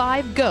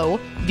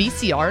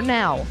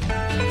 855-GO-VCR-NOW.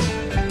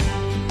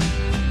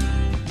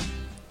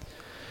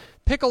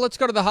 Pickle, let's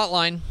go to the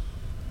hotline.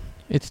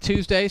 It's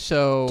Tuesday,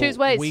 so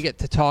we get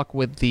to talk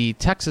with the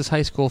Texas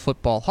High School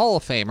Football Hall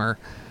of Famer,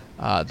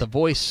 the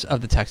voice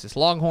of the Texas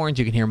Longhorns.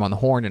 You can hear him on the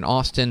Horn in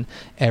Austin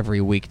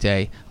every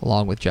weekday,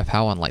 along with Jeff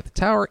Howe on Light the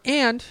Tower,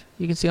 and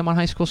you can see him on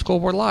High School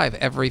Scoreboard Live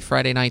every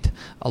Friday night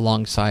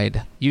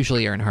alongside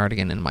usually Aaron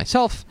Hardigan and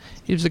myself.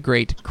 He's the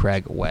great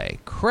Craig Way.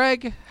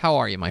 Craig, how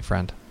are you, my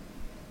friend?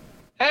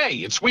 Hey,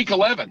 it's week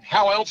 11.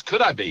 How else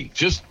could I be?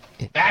 Just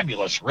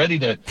fabulous, ready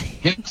to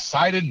get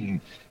excited.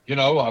 And, you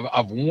know,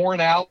 I've worn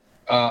out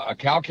a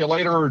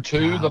calculator or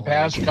two the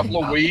past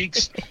couple of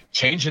weeks,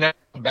 changing out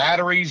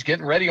batteries,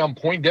 getting ready on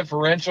point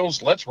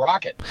differentials. Let's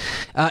rock it.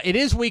 It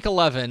is week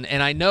 11,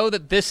 and I know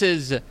that this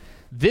is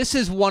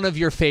one of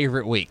your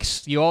favorite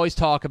weeks. You always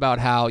talk about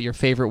how your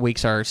favorite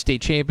weeks are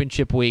state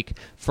championship week,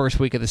 first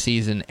week of the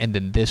season, and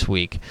then this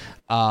week.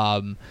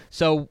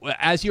 So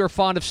as you're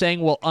fond of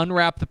saying, we'll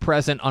unwrap the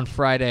present on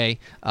Friday.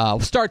 We'll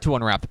start to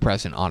unwrap the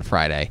present on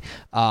Friday.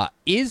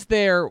 Is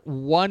there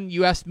one,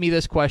 you asked me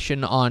this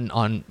question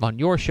on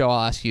your show,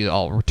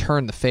 I'll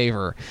return the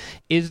favor.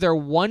 Is there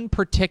one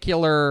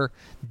particular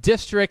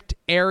district,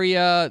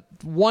 area,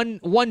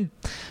 one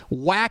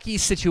wacky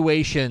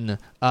situation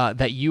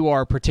that you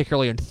are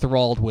particularly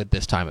enthralled with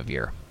this time of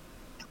year?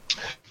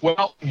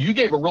 Well, you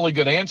gave a really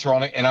good answer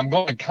on it, and I'm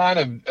going to kind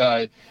of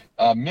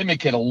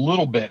mimic it a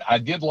little bit. I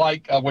did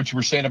like what you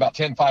were saying about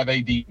 10-5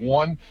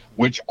 AD1,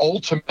 which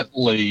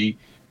ultimately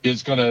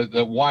is going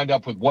to wind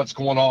up with what's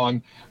going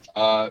on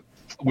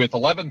with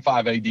 11-5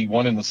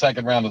 AD1 in the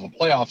second round of the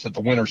playoffs that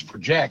the winners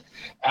project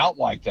out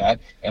like that.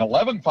 And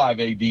 11-5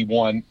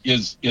 AD1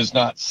 is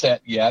not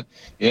set yet.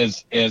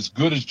 Is as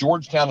good as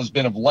Georgetown has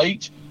been of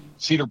late.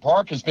 Cedar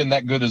Park has been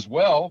that good as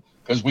well,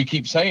 because we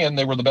keep saying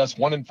they were the best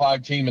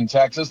 1-5 team in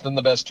Texas, then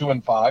the best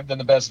 2-5, then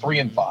the best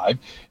 3-5,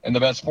 and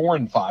the best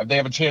 4-5. They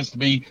have a chance to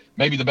be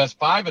maybe the best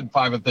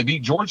 5-5 if they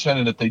beat Georgetown,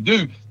 and if they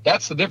do,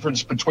 that's the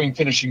difference between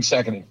finishing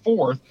second and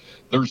fourth.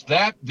 There's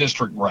that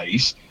district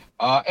race.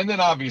 And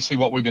then obviously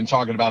what we've been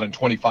talking about in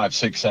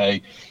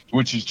 25-6A,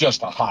 which is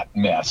just a hot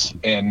mess.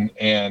 And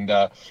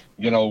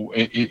you know,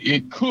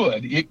 it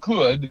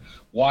could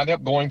wind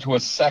up going to a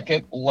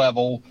second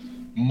level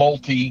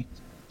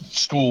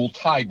multi-school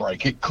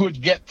tiebreak. It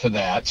could get to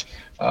that.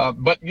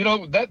 But, you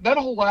know, that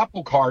whole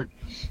apple cart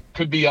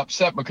could be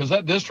upset because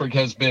that district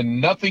has been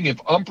nothing if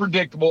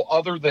unpredictable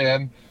other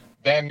than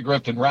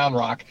Vandegrift and Round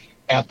Rock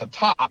at the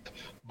top.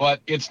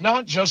 But it's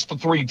not just the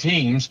three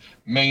teams,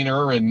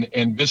 Manor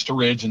and Vista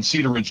Ridge and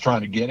Cedar Ridge,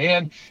 trying to get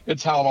in.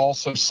 It's how it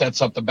also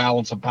sets up the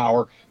balance of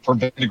power for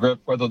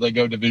Vandegrift, whether they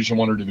go Division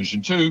I or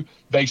Division II,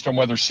 based on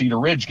whether Cedar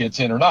Ridge gets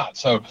in or not.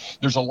 So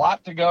there's a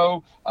lot to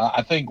go.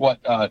 I think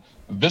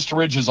Vista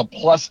Ridge is a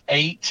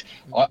 +8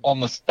 on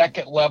the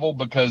second level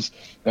because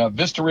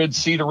Vista Ridge,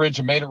 Cedar Ridge,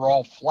 and Manor are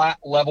all flat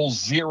level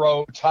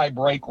 0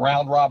 tie-break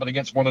round robin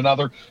against one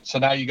another. So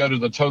now you go to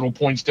the total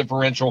points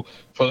differential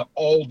for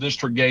all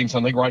district games.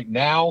 I think right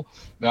now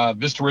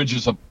Vista Ridge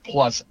is a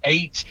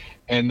 +8,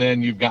 and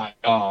then you've got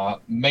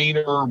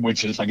Manor,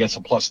 which is, I guess,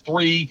 a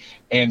 +3,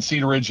 and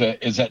Cedar Ridge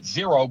is at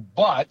 0,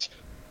 but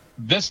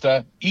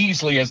Vista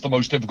easily has the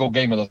most difficult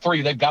game of the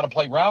three. They've got to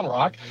play Round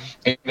Rock,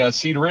 and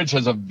Cedar Ridge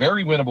has a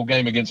very winnable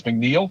game against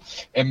McNeil,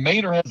 and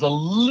Manor has a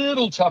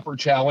little tougher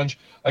challenge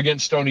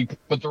against Stony,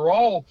 but they're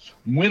all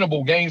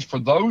winnable games for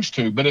those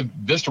two. But if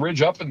Vista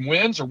Ridge up and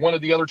wins or one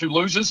of the other two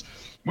loses,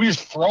 we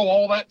just throw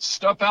all that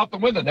stuff out the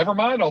window. Never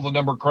mind all the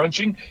number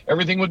crunching.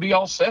 Everything would be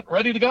all set,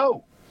 ready to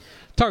go.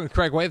 Talking with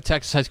Craig Way, the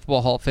Texas High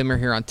School Hall of Famer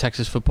here on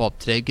Texas Football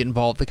Today. Get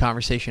involved in the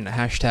conversation at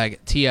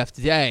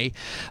 #TFToday.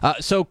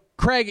 So,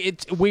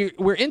 Craig,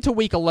 we're into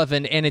Week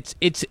 11, and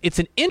it's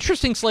an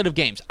interesting slate of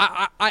games.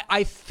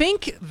 I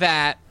think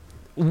that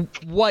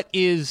what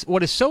is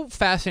so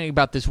fascinating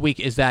about this week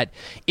is that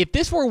if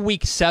this were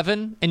Week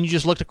 7 and you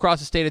just looked across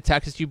the state of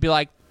Texas, you'd be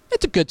like,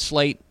 It's a good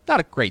slate, not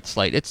a great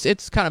slate.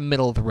 It's kind of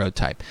middle of the road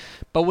type.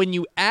 But when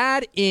you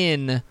add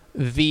in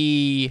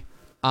the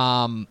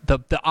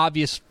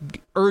obvious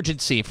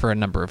urgency for a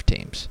number of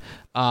teams,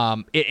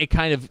 it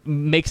kind of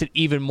makes it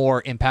even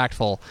more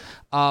impactful.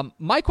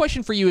 My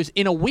question for you is,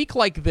 in a week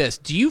like this,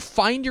 do you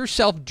find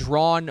yourself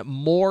drawn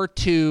more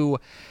to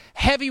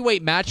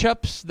heavyweight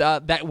matchups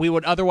that we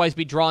would otherwise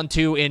be drawn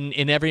to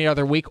in every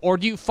other week, or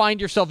do you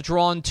find yourself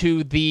drawn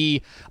to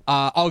the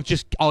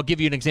I'll give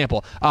you an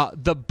example,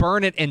 the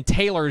Burnett and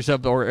Taylors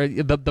of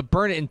the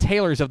Burnett and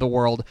Taylors of the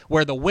world,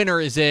 where the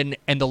winner is in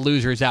and the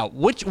loser is out?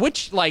 Which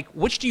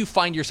do you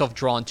find yourself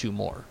drawn to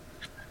more?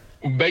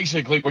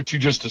 Basically, what you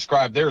just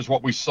described there is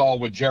what we saw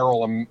with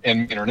Jarrell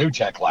and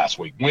Internutek last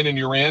week. Win and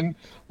you're in,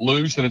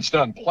 lose and it's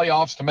done.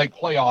 Playoffs to make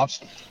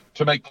playoffs.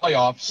 To make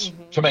playoffs,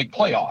 to make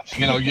playoffs.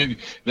 You know,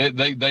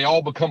 they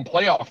all become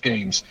playoff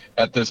games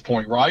at this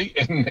point, right?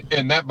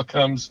 And that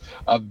becomes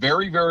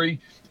very, very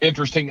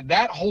interesting.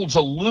 That holds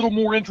a little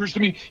more interest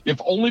to me,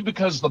 if only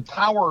because the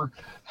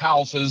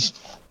powerhouses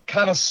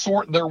kind of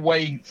sort their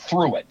way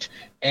through it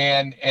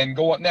and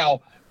go up. Now,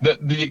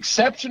 the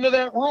exception to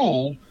that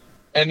rule,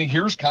 and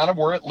here's kind of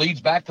where it leads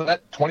back to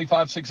that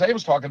 25-6A I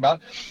was talking about.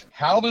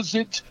 How does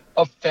it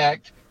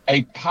affect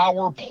a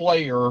power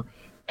player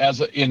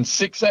in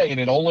 6A, and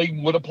it only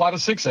would apply to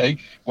 6A,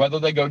 whether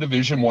they go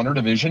Division I or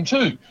Division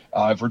II.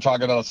 If we're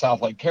talking about a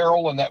South Lake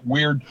Carroll and that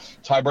weird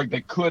tiebreak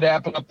that could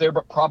happen up there,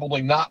 but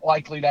probably not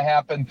likely to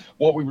happen,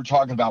 what we were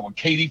talking about with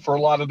Katy for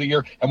a lot of the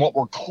year, and what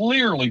we're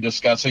clearly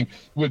discussing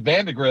with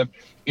Vandegrift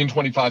in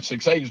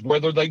 25-6A is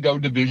whether they go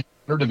Division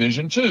or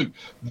Division II.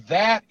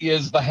 That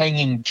is the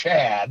hanging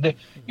chad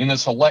in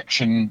this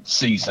election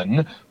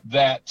season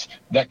that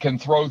can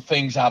throw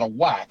things out of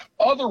whack.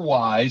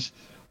 Otherwise,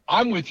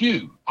 I'm with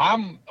you.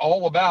 I'm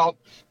all about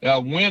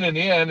win and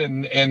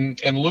in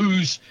and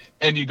lose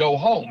and you go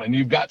home. And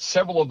you've got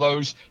several of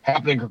those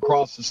happening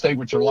across the state,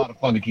 which are a lot of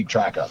fun to keep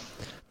track of.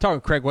 Talking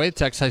with Craig Way,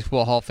 Texas High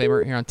School Hall of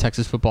Famer here on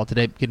Texas Football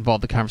Today. Get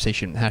involved in the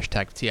conversation,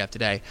 #TF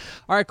Today.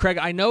 All right, Craig,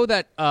 I know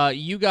that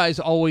you guys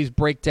always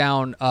break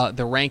down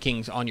the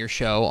rankings on your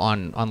show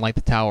on Light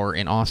the Tower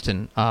in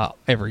Austin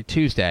every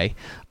Tuesday.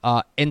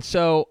 And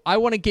so I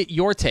want to get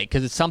your take,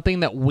 because it's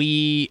something that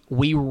we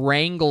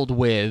wrangled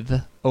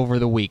with over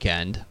the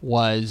weekend,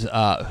 was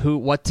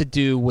what to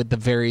do with the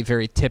very,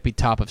 very tippy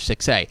top of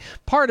 6A.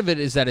 Part of it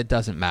is that it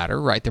doesn't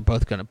matter, right? They're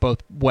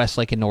both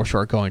Westlake and North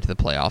Shore are going to the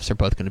playoffs. They're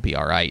both going to be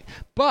all right.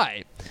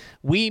 But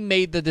we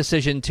made the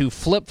decision to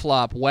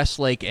flip-flop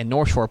Westlake and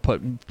North Shore,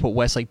 put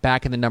Westlake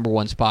back in the number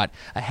one spot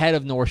ahead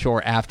of North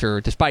Shore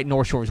despite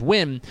North Shore's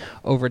win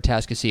over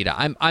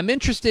Atascocita. I'm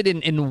interested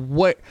in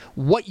what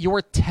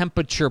your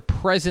temperature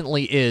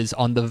presently is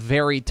on the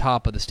very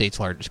top of the state's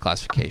largest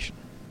classification.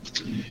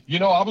 You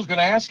know, I was going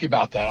to ask you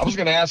about that. I was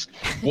going to ask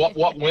what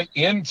went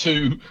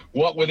into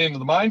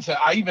the mindset.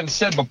 I even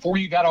said before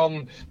you got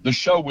on the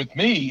show with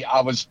me,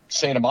 I was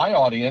saying to my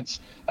audience,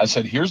 I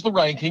said, here's the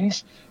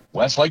rankings.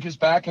 Westlake is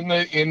back in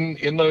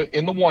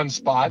the one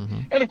spot. Mm-hmm.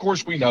 And of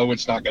course we know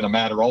it's not going to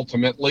matter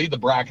ultimately. The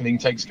bracketing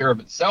takes care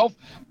of itself,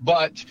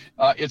 but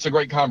it's a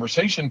great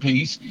conversation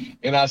piece.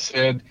 And I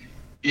said,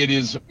 it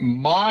is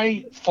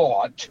my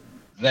thought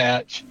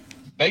that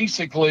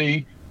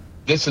basically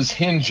this is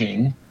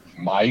hinging,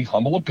 my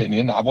humble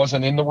opinion, I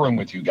wasn't in the room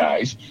with you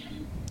guys,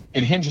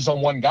 it hinges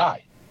on one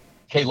guy,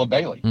 Caleb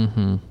Bailey.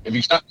 Mm-hmm. If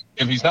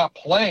he's not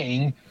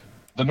playing,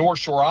 the North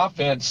Shore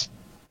offense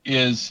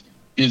is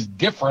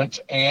different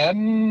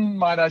and,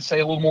 might I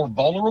say, a little more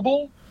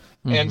vulnerable.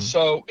 Mm-hmm. And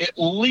so at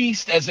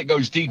least as it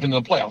goes deep into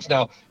the playoffs.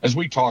 Now, as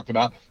we talked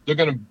about, they're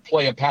going to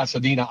play a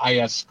Pasadena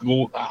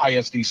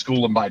ISD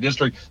school in by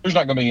district. There's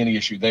not going to be any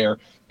issue there.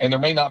 And there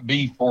may not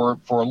be for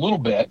a little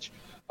bit,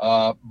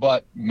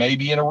 but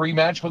maybe in a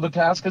rematch with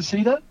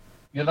Atascocita,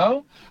 you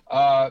know?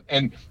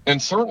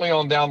 And certainly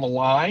on down the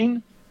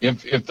line,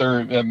 if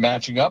they're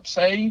matching up,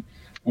 say,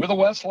 with a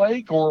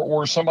Westlake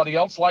or somebody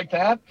else like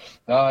that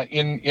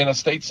in a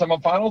state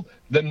semifinal,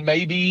 then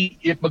maybe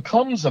it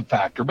becomes a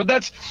factor. But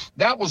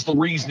that was the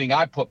reasoning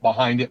I put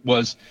behind it,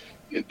 was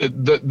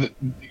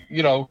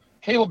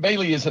Caleb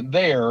Bailey isn't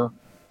there,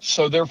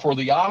 so therefore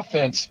the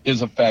offense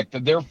is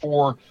affected.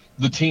 Therefore,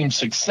 the team's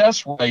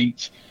success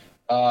rate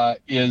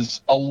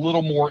is a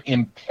little more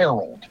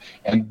imperiled,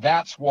 and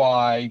that's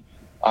why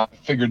I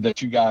figured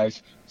that you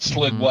guys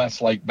slid mm-hmm.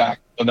 Westlake back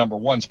the number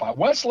one spot.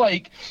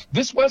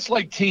 This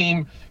Westlake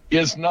team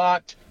is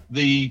not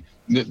the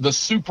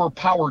super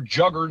power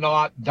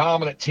juggernaut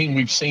dominant team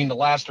we've seen the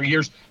last 3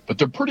 years, but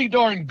they're pretty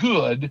darn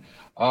good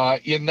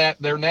in that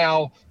they're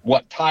now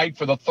tied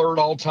for the third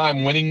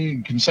all-time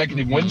winning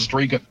consecutive win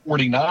streak at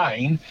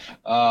 49.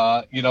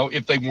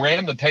 If they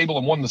ran the table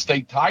and won the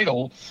state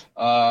title,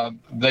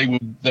 they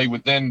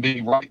would then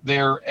be right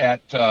there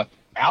at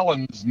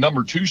Allen's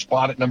number 2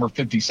 spot at number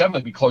 57.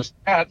 They'd be close to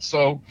that.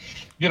 So,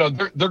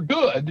 they're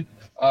good.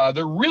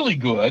 They're really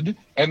good,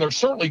 and they're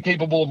certainly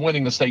capable of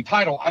winning the state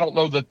title. I don't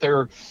know that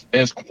they're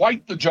as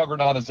quite the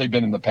juggernaut as they've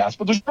been in the past,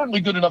 but they're certainly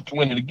good enough to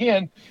win it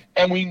again.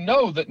 And we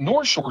know that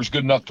North Shore is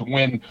good enough to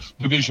win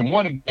Division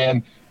I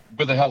again.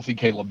 with a healthy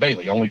Caleb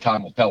Bailey. Only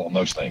time will tell on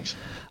those things.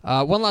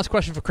 One last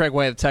question for Craig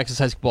Way, the Texas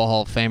High School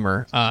Hall of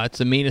Famer. It's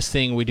the meanest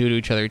thing we do to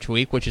each other each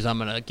week, which is I'm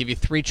going to give you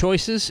 3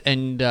 choices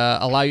and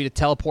allow you to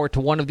teleport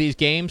to one of these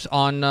games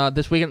on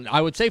this weekend.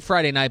 I would say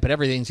Friday night, but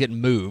everything's getting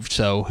moved,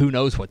 so who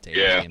knows what day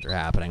these games are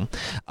happening.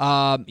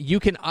 You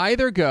can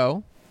either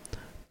go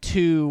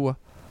to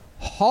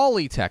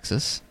Hawley,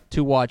 Texas,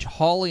 to watch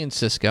Hawley and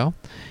Cisco.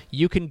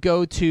 You can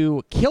go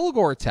to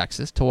Kilgore,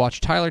 Texas, to watch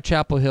Tyler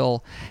Chapel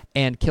Hill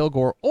and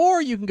Kilgore,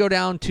 or you can go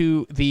down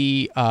to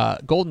the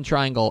Golden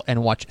Triangle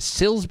and watch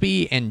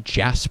Silsbee and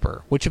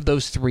Jasper. Which of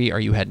those 3 are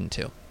you heading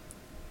to?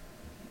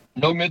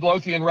 No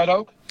Midlothian Red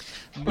Oak?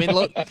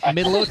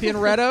 Midlothian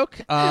Red Oak.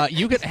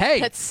 You could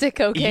that's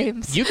sicko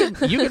games. You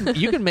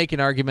can make an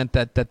argument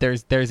that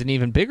there's an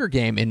even bigger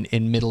game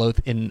in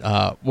Midlothian.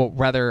 Well,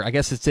 rather, I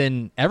guess it's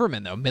in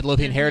Everman though.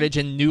 Midlothian Heritage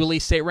and newly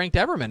state ranked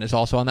Everman is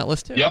also on that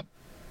list too.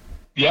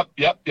 Yep,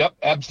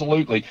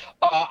 absolutely.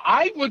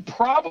 I would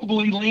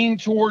probably lean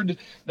toward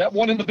that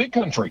one in the Big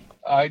Country.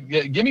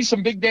 Give me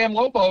some Big Damn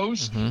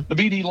Lobos, the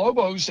BD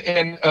Lobos,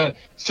 and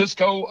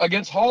Cisco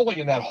against Hawley,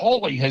 and that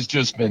Hawley has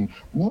just been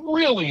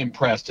really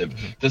impressive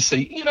to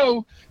see. You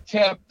know,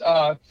 Tep,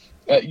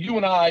 you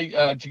and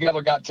I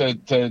together got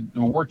to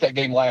work that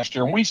game last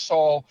year, and we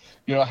saw,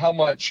 you know, how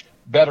much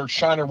better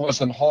Shiner was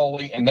than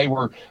Hawley, and they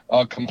were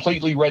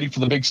completely ready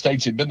for the big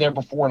stage. They'd been there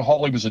before, and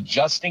Hawley was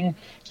adjusting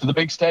to the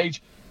big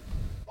stage.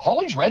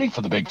 Hawley's ready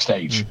for the big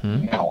stage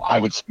now, I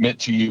would submit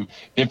to you,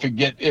 if it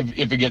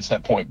gets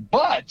that point.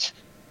 But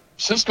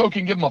Cisco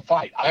can give them a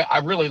fight. I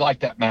really like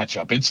that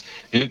matchup.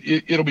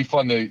 It'll be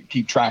fun to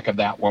keep track of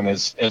that one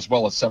as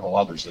well as several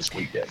others this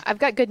weekend. I've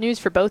got good news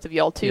for both of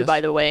y'all too,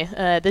 by the way.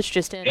 This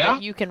just in. Yeah?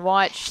 You can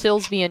watch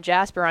Silsbee and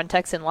Jasper on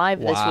Texan Live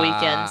this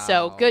weekend.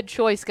 So good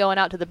choice going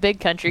out to the Big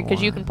Country,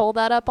 because you can pull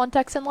that up on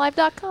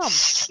TexanLive.com.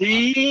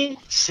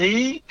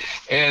 See,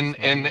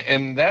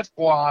 and that's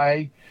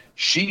why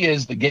she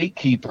is the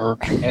gatekeeper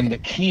and the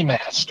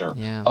keymaster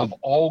of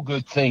all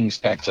good things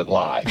Texan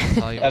Live,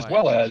 as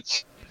well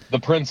as the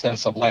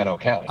princess of Llano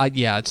County.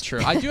 Yeah, it's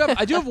true. I do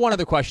have one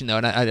other question though,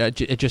 and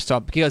it just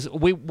stopped because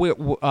we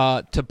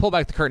to pull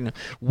back the curtain,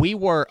 we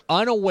were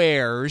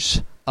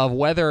unawares of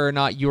whether or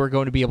not you are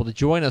going to be able to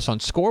join us on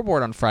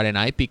Scoreboard on Friday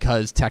night,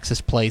 because Texas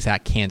plays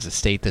at Kansas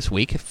State this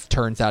week. It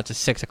turns out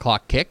it's a 6:00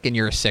 kick, and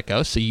you're a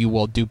sicko, so you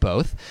will do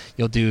both.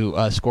 You'll do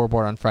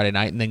Scoreboard on Friday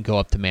night and then go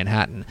up to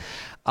Manhattan.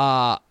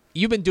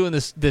 You've been doing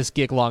this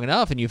gig long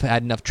enough, and you've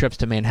had enough trips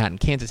to Manhattan,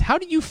 Kansas. How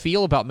do you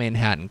feel about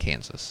Manhattan,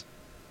 Kansas?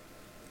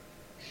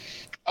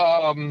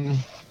 How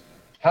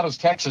does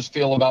Texas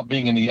feel about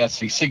being in the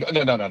SEC?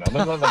 No, let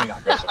me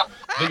not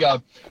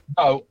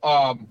go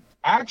there.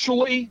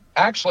 Actually,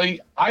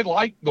 I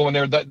like going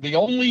there. The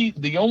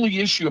only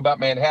issue about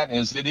Manhattan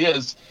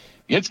is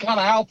it's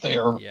kind of out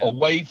there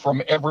away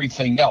from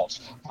everything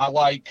else. I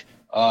like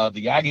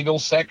the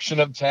Aggieville section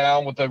of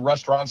town with the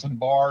restaurants and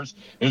bars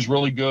is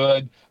really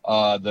good.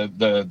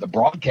 The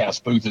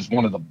broadcast booth is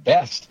one of the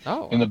best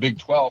in the Big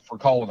 12 for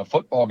calling a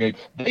football game.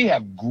 They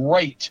have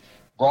great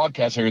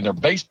broadcast area in their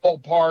baseball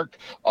park,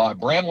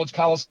 Bramlett's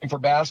Coliseum for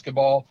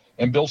basketball,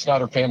 and Bill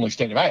Snyder Family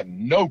Stadium. I have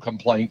no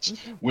complaints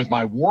with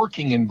my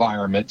working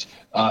environment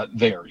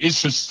there.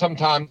 It's just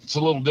sometimes it's a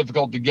little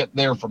difficult to get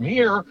there from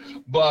here,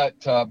 but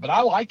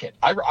I like it.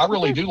 I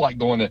really do like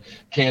going to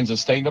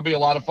Kansas State. It'll be a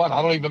lot of fun.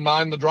 I don't even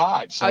mind the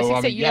drive. So I was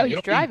going to say,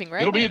 he's driving,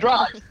 right? It'll be a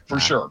drive for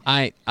sure.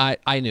 I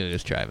knew he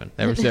was driving.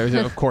 There was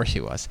of course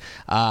he was.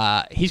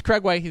 He's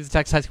Craig Way. He's the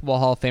Texas High School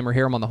Hall of Famer.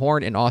 Hear him on the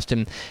Horn in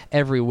Austin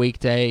every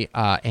weekday,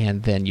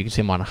 and then you can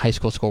see him on High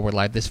School Scoreboard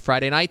Live this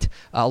Friday night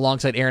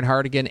alongside Aaron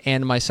Hardigan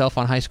and myself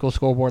on High School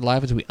Scoreboard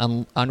Live as we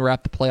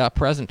unwrap the playoff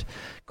present.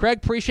 Craig,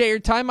 appreciate your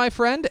time, my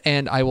friend,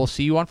 and I will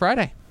see you on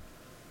Friday.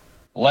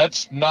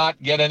 Let's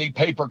not get any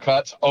paper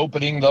cuts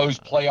opening those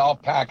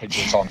playoff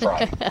packages on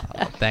Friday.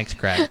 Thanks,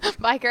 Craig.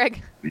 Bye,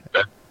 Craig.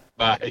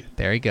 Bye.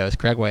 There he goes.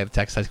 Craig Way of the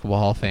Texas High School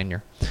Hall of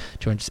Famer.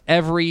 Joins us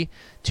every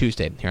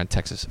Tuesday here on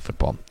Texas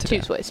Football Today.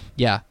 Tuesdays.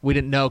 Yeah, we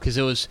didn't know because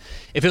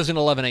if it was an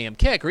 11 a.m.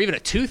 kick or even a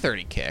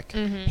 2:30 kick,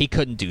 he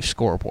couldn't do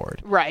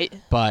Scoreboard. Right.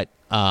 But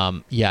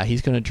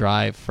he's going to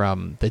drive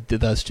from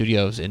the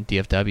studios in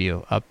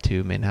DFW up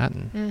to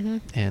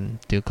Manhattan and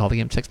call the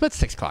game 6. But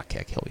 6:00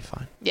 kick, he'll be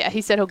fine. Yeah,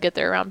 he said he'll get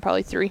there around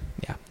probably 3.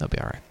 Yeah, he'll be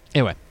all right.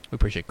 Anyway, we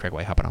appreciate Craig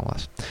Way hopping on with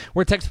us.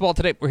 We're at Texas Football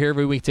Today. We're here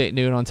every weekday at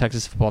noon on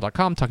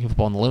TexasFootball.com, talking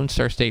football in the Lone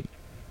Star State.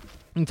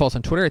 You can follow us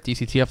on Twitter at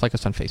DCTF, like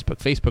us on Facebook,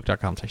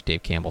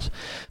 Facebook.com/Dave Campbell's.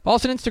 Follow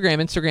us on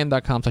Instagram,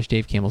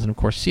 Instagram.com/Dave Campbell's, and of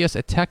course, see us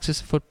at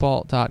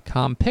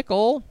TexasFootball.com.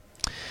 Pickle.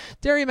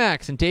 Derry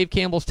Max and Dave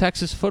Campbell's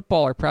Texas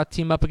Football are proud to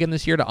team up again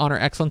this year to honor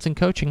excellence in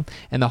coaching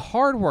and the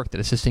hard work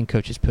that assistant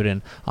coaches put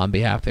in on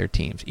behalf of their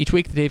teams. Each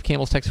week, the Dave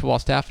Campbell's Texas Football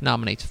staff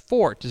nominates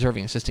 4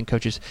 deserving assistant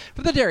coaches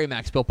for the Derry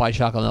Max Built by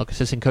Chocolate Milk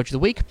Assistant Coach of the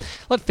Week.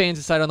 Let fans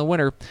decide on the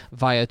winner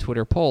via a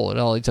Twitter poll. It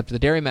all leads up to the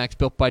Derry Max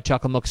Built by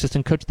Chocolate Milk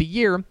Assistant Coach of the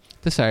Year,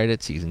 decided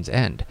at season's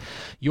end.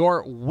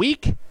 Your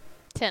Week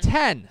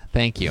 10.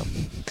 Thank you.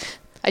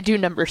 I do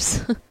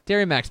numbers.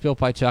 Derry Max Built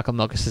by Chocolate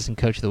Milk Assistant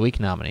Coach of the Week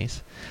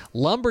nominees: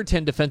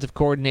 Lumberton Defensive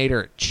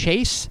Coordinator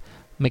Chase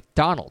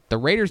McDonald. The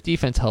Raiders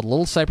defense held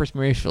Little Cypress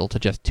Marysville to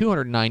just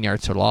 209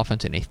 yards total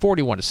offense in a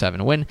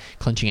 41-7 win,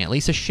 clinching at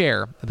least a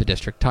share of the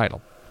district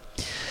title.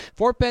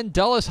 Fort Bend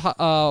Dulles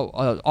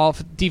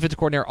off defensive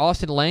coordinator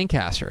Austin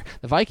Lancaster.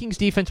 The Vikings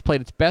defense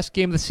played its best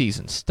game of the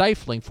season,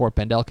 stifling Fort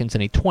Bend Elkins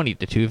in a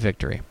 20-2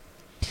 victory.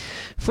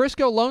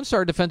 Frisco Lone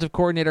Star defensive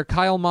coordinator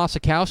Kyle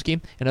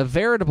Mosikowski. In a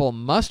veritable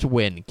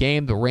must-win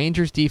game, the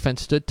Rangers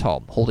defense stood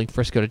tall, holding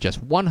Frisco to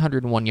just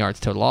 101 yards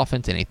total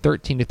offense in a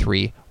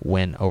 13-3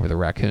 win over the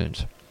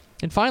Raccoons.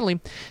 And finally,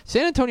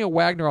 San Antonio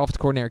Wagner offensive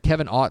coordinator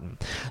Kevin Otten.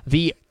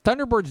 The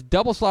Thunderbirds'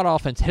 double slot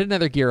offense hit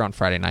another gear on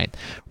Friday night,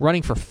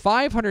 running for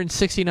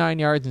 569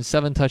 yards and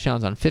 7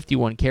 touchdowns on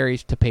 51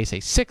 carries to pace a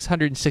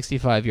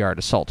 665-yard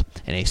assault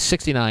in a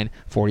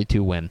 69-42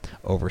 win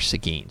over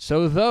Seguin.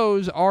 So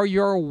those are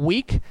your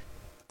Week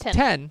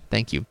 10.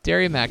 Thank you.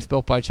 Dairy Max,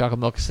 Built by Chocolate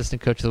Milk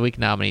Assistant Coach of the Week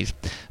nominees.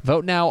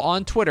 Vote now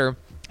on Twitter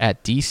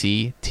at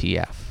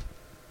DCTF.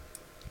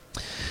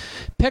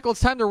 Pickle,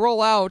 it's time to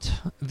roll out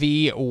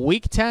the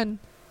Week 10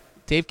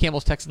 Dave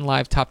Campbell's Texan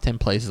Live Top 10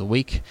 Plays of the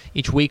Week.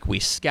 Each week we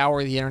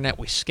scour the internet,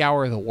 we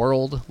scour the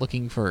world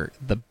looking for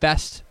the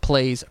best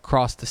plays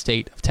across the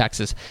state of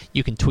Texas.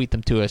 You can tweet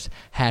them to us,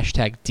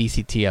 hashtag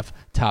DCTF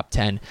Top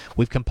 10.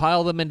 We've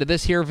compiled them into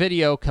this here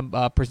video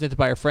presented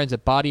by our friends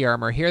at Body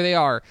Armor. Here they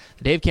are,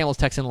 the Dave Campbell's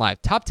Texan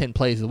Live Top 10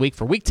 Plays of the Week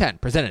for Week 10,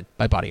 presented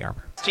by Body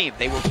Armor. Team,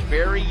 they were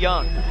very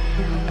young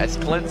as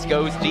Clintz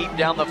goes deep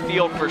down the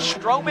field for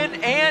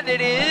Stroman, and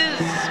it is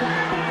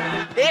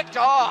picked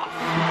off.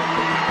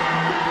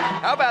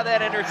 How about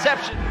that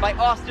interception by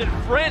Austin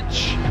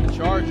French?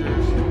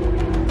 Chargers.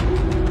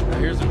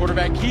 Here's the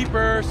quarterback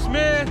keeper.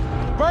 Smith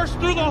bursts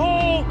through the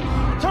hole,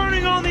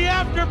 turning on the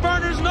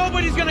afterburners.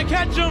 Nobody's going to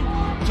catch him.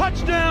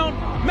 Touchdown,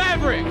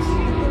 Mavericks.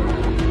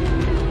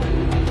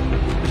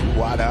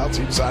 Wide outs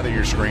each side of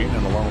your screen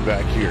and alone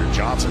back here.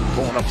 Johnson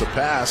pulling up the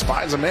pass,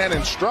 finds a man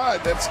in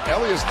stride. That's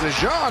Elias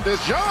DeJean.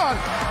 DeJean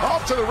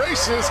off to the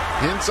races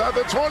inside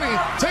the 20,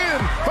 10,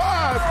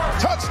 5,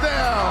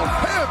 touchdown,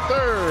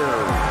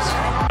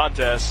 Panthers.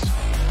 Contest,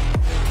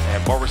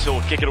 and Barboursville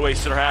will kick it away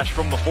center hash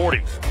from the 40.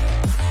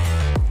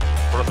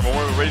 Bertha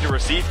Memorial ready to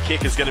receive.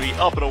 Kick is going to be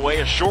up and away,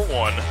 a short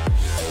one.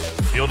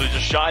 Fielded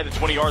just shy of the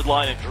 20-yard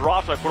line and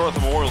dropped by Bertha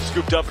Memorial,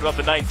 scooped up and up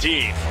to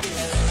 19.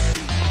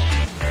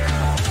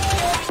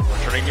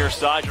 Returning near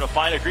side, trying to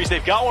find a crease.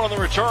 They've got one on the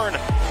return.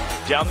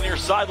 Down the near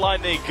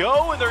sideline they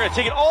go, and they're going to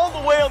take it all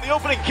the way on the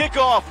opening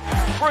kickoff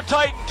for a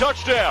Titan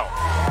touchdown.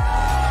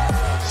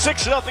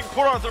 6-0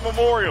 Port Arthur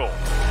Memorial.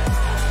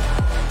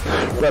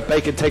 Brett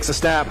Bacon takes a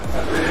snap.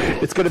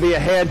 It's going to be a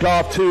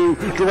handoff to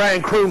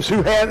Duran Crooms,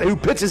 who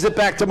pitches it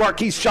back to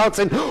Marquise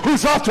Johnson,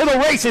 who's off to the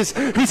races.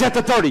 He's at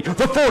the 30,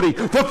 the 40,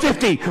 the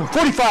 50,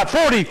 45,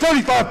 40,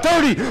 35,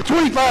 30,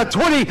 25,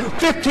 20,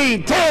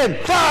 15,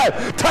 10,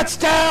 5.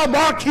 Touchdown,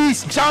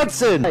 Marquise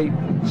Johnson.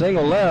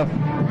 Single left.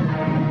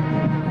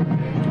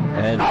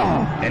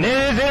 And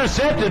it is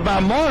intercepted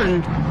by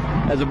Martin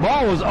as the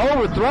ball was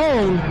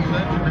overthrown.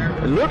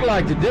 It looked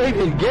like the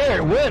David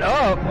Garrett went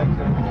up,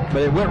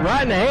 but it went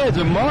right in the hands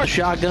of Martin.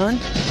 Shotgun.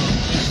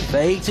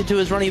 Fakes it to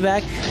his running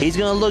back. He's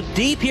going to look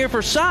deep here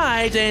for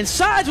Sides, and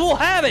Sides will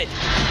have it.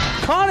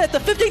 Caught at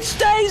the 50,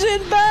 stays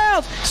in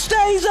bounds,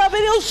 stays up,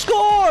 and he'll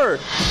score.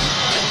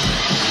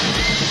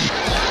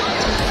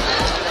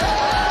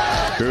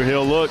 Drew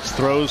Hill looks,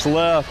 throws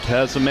left,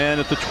 has a man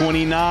at the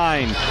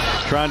 29,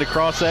 trying to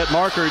cross that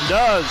marker, and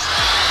does.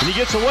 And he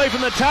gets away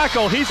from the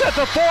tackle. He's at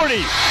the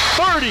 40,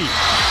 30,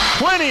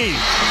 20,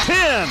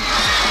 10,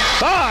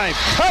 5,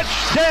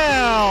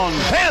 touchdown,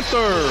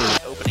 Panthers!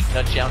 Opening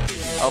touchdown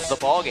of the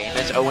ballgame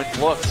as Owen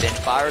looks and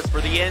fires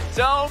for the end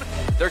zone.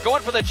 They're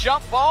going for the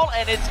jump ball,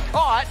 and it's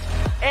caught,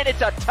 and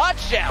it's a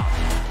touchdown.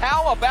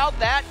 How about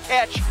that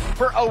catch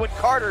for Owen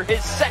Carter,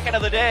 his second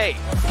of the day?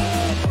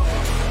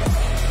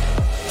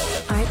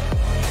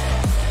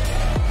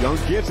 Young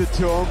gives it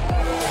to him,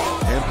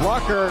 and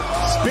Blocker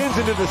spins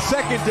into the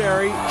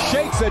secondary,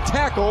 shakes a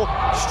tackle,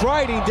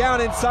 striding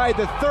down inside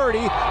the 30,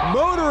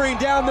 motoring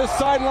down the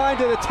sideline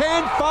to the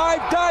 10,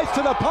 5, dives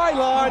to the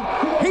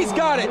pylon. He's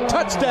got it.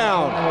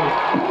 Touchdown.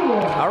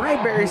 All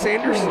right, Barry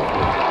Sanders.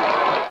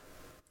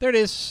 There it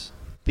is.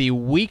 The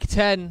Week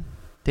 10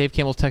 Dave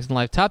Campbell's Texan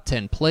Live Top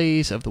 10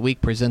 Plays of the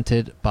Week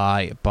presented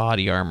by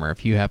Body Armor.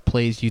 If you have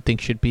plays you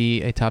think should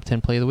be a Top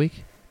 10 Play of the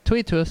Week,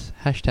 tweet to us,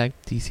 hashtag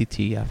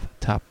DCTF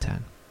Top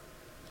 10.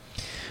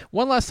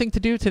 One last thing to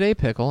do today,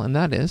 Pickle, and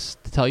that is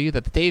to tell you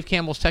that the Dave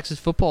Campbell's Texas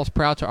Football is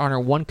proud to honor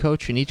one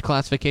coach in each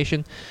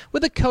classification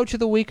with a Coach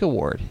of the Week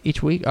award.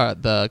 Each week,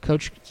 the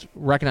coach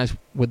recognized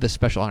with this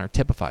special honor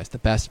typifies the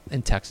best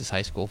in Texas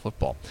high school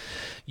football.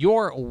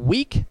 Your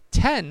Week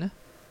 10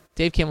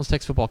 Dave Campbell's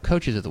Texas Football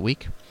Coaches of the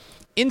Week.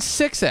 In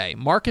 6A,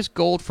 Marcus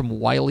Gold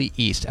from Wiley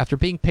East, after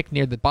being picked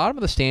near the bottom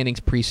of the standings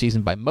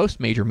preseason by most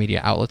major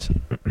media outlets.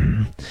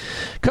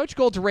 Coach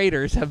Gold's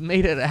Raiders have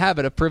made it a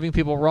habit of proving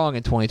people wrong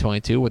in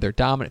 2022 with their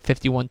dominant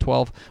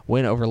 51-12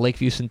 win over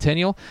Lakeview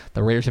Centennial.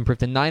 The Raiders improved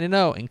to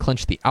 9-0 and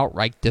clinched the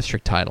outright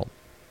district title.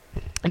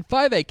 In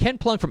 5A, Ken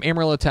Plunk from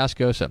Amarillo,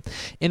 Tascosa.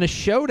 In a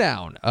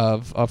showdown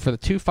for the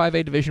 2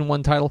 5A Division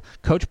I title,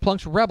 Coach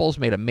Plunk's Rebels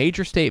made a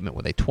major statement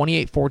with a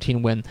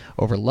 28-14 win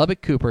over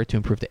Lubbock Cooper to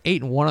improve to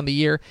 8-1 on the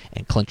year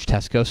and clinch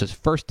Tascosa's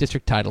first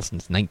district title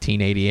since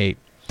 1988.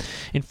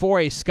 In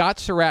 4A, Scott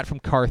Surratt from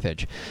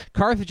Carthage.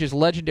 Carthage's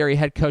legendary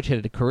head coach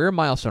hit a career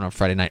milestone on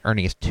Friday night,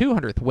 earning his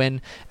 200th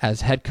win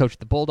as head coach of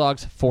the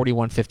Bulldogs,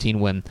 41-15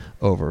 win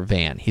over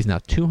Van. He's now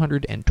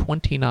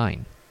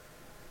 229.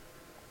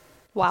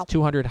 Wow.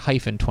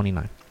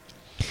 200-29.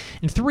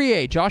 In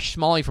 3A, Josh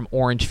Smalley from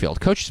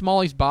Orangefield. Coach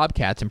Smalley's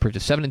Bobcats improved to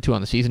 7-2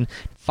 on the season,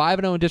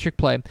 5-0 in district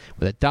play,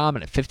 with a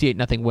dominant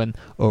 58-0 win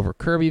over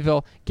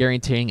Kirbyville,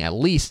 guaranteeing at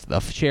least the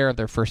share of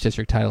their first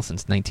district title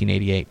since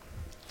 1988.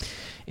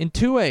 In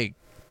 2A,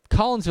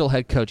 Collinsville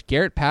head coach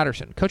Garrett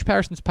Patterson. Coach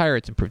Patterson's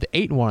Pirates improved to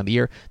 8-1 on the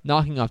year,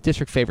 knocking off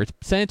district favorites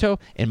Santo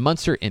and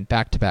Munster in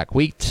back-to-back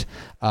weeks.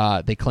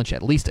 They clinch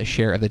at least a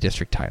share of the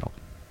district title.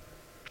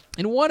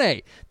 In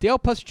 1A, Dale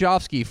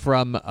Pusjovsky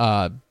from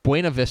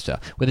Buena Vista.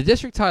 With the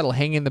district title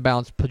hanging in the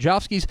balance,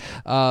 Pusjovsky's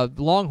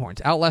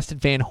Longhorns outlasted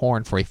Van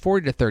Horn for a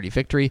 40-30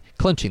 victory,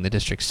 clinching the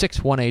district's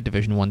 6th 1A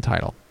Division I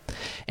title.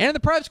 And in the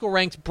private school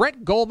ranks,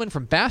 Brent Goldman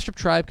from Bastrop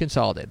Tribe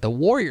Consolidated. The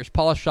Warriors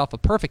polished off a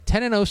perfect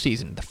 10-0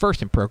 season, the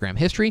first in program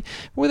history,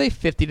 with a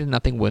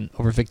 50-0 win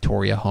over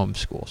Victoria Home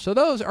School. So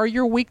those are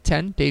your Week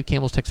 10 Dave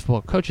Campbell's Texas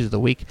Football Coaches of the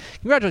Week.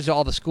 Congratulations to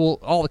all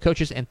the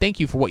coaches, and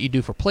thank you for what you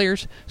do for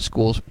players,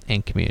 schools,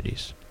 and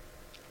communities.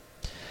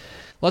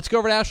 Let's go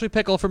over to Ashley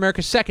Pickle for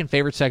America's second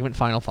favorite segment,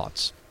 Final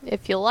Thoughts.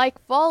 If you like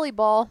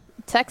volleyball,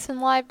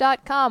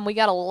 TexanLive.com. We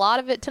got a lot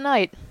of it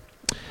tonight.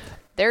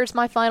 There's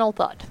my final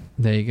thought.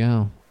 There you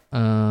go.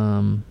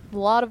 A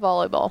lot of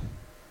volleyball.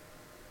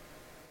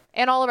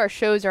 And all of our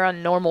shows are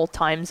on normal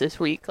times this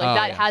week.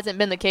 That hasn't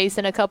been the case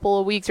in a couple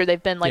of weeks, or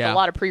they've been a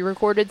lot of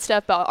pre-recorded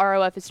stuff. But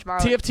ROF is tomorrow.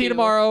 TFT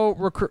tomorrow,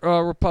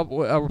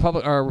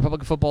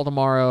 Republican football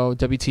tomorrow,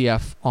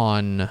 WTF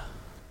on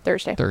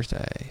Thursday.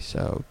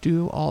 So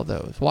do all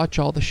those. Watch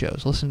all the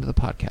shows. Listen to the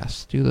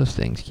podcasts. Do those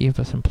things. Keep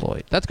us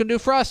employed. That's going to do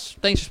it for us.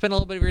 Thanks for spending a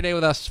little bit of your day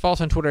with us. Follow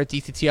us on Twitter at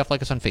DCTF.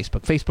 Like us on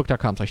Facebook.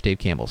 Facebook.com/Dave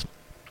Campbell's.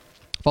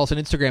 Follow us on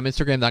Instagram.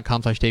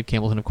 Instagram.com/Dave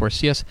Campbell's. And, of course,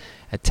 see us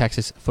at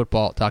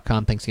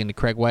TexasFootball.com. Thanks again to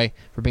Craig Way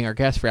for being our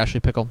guest. For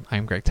Ashley Pickle,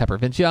 I'm Greg Tepper.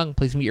 Vince Young,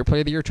 please meet your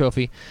Player of the Year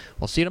trophy.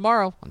 We'll see you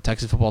tomorrow on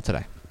Texas Football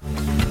Today.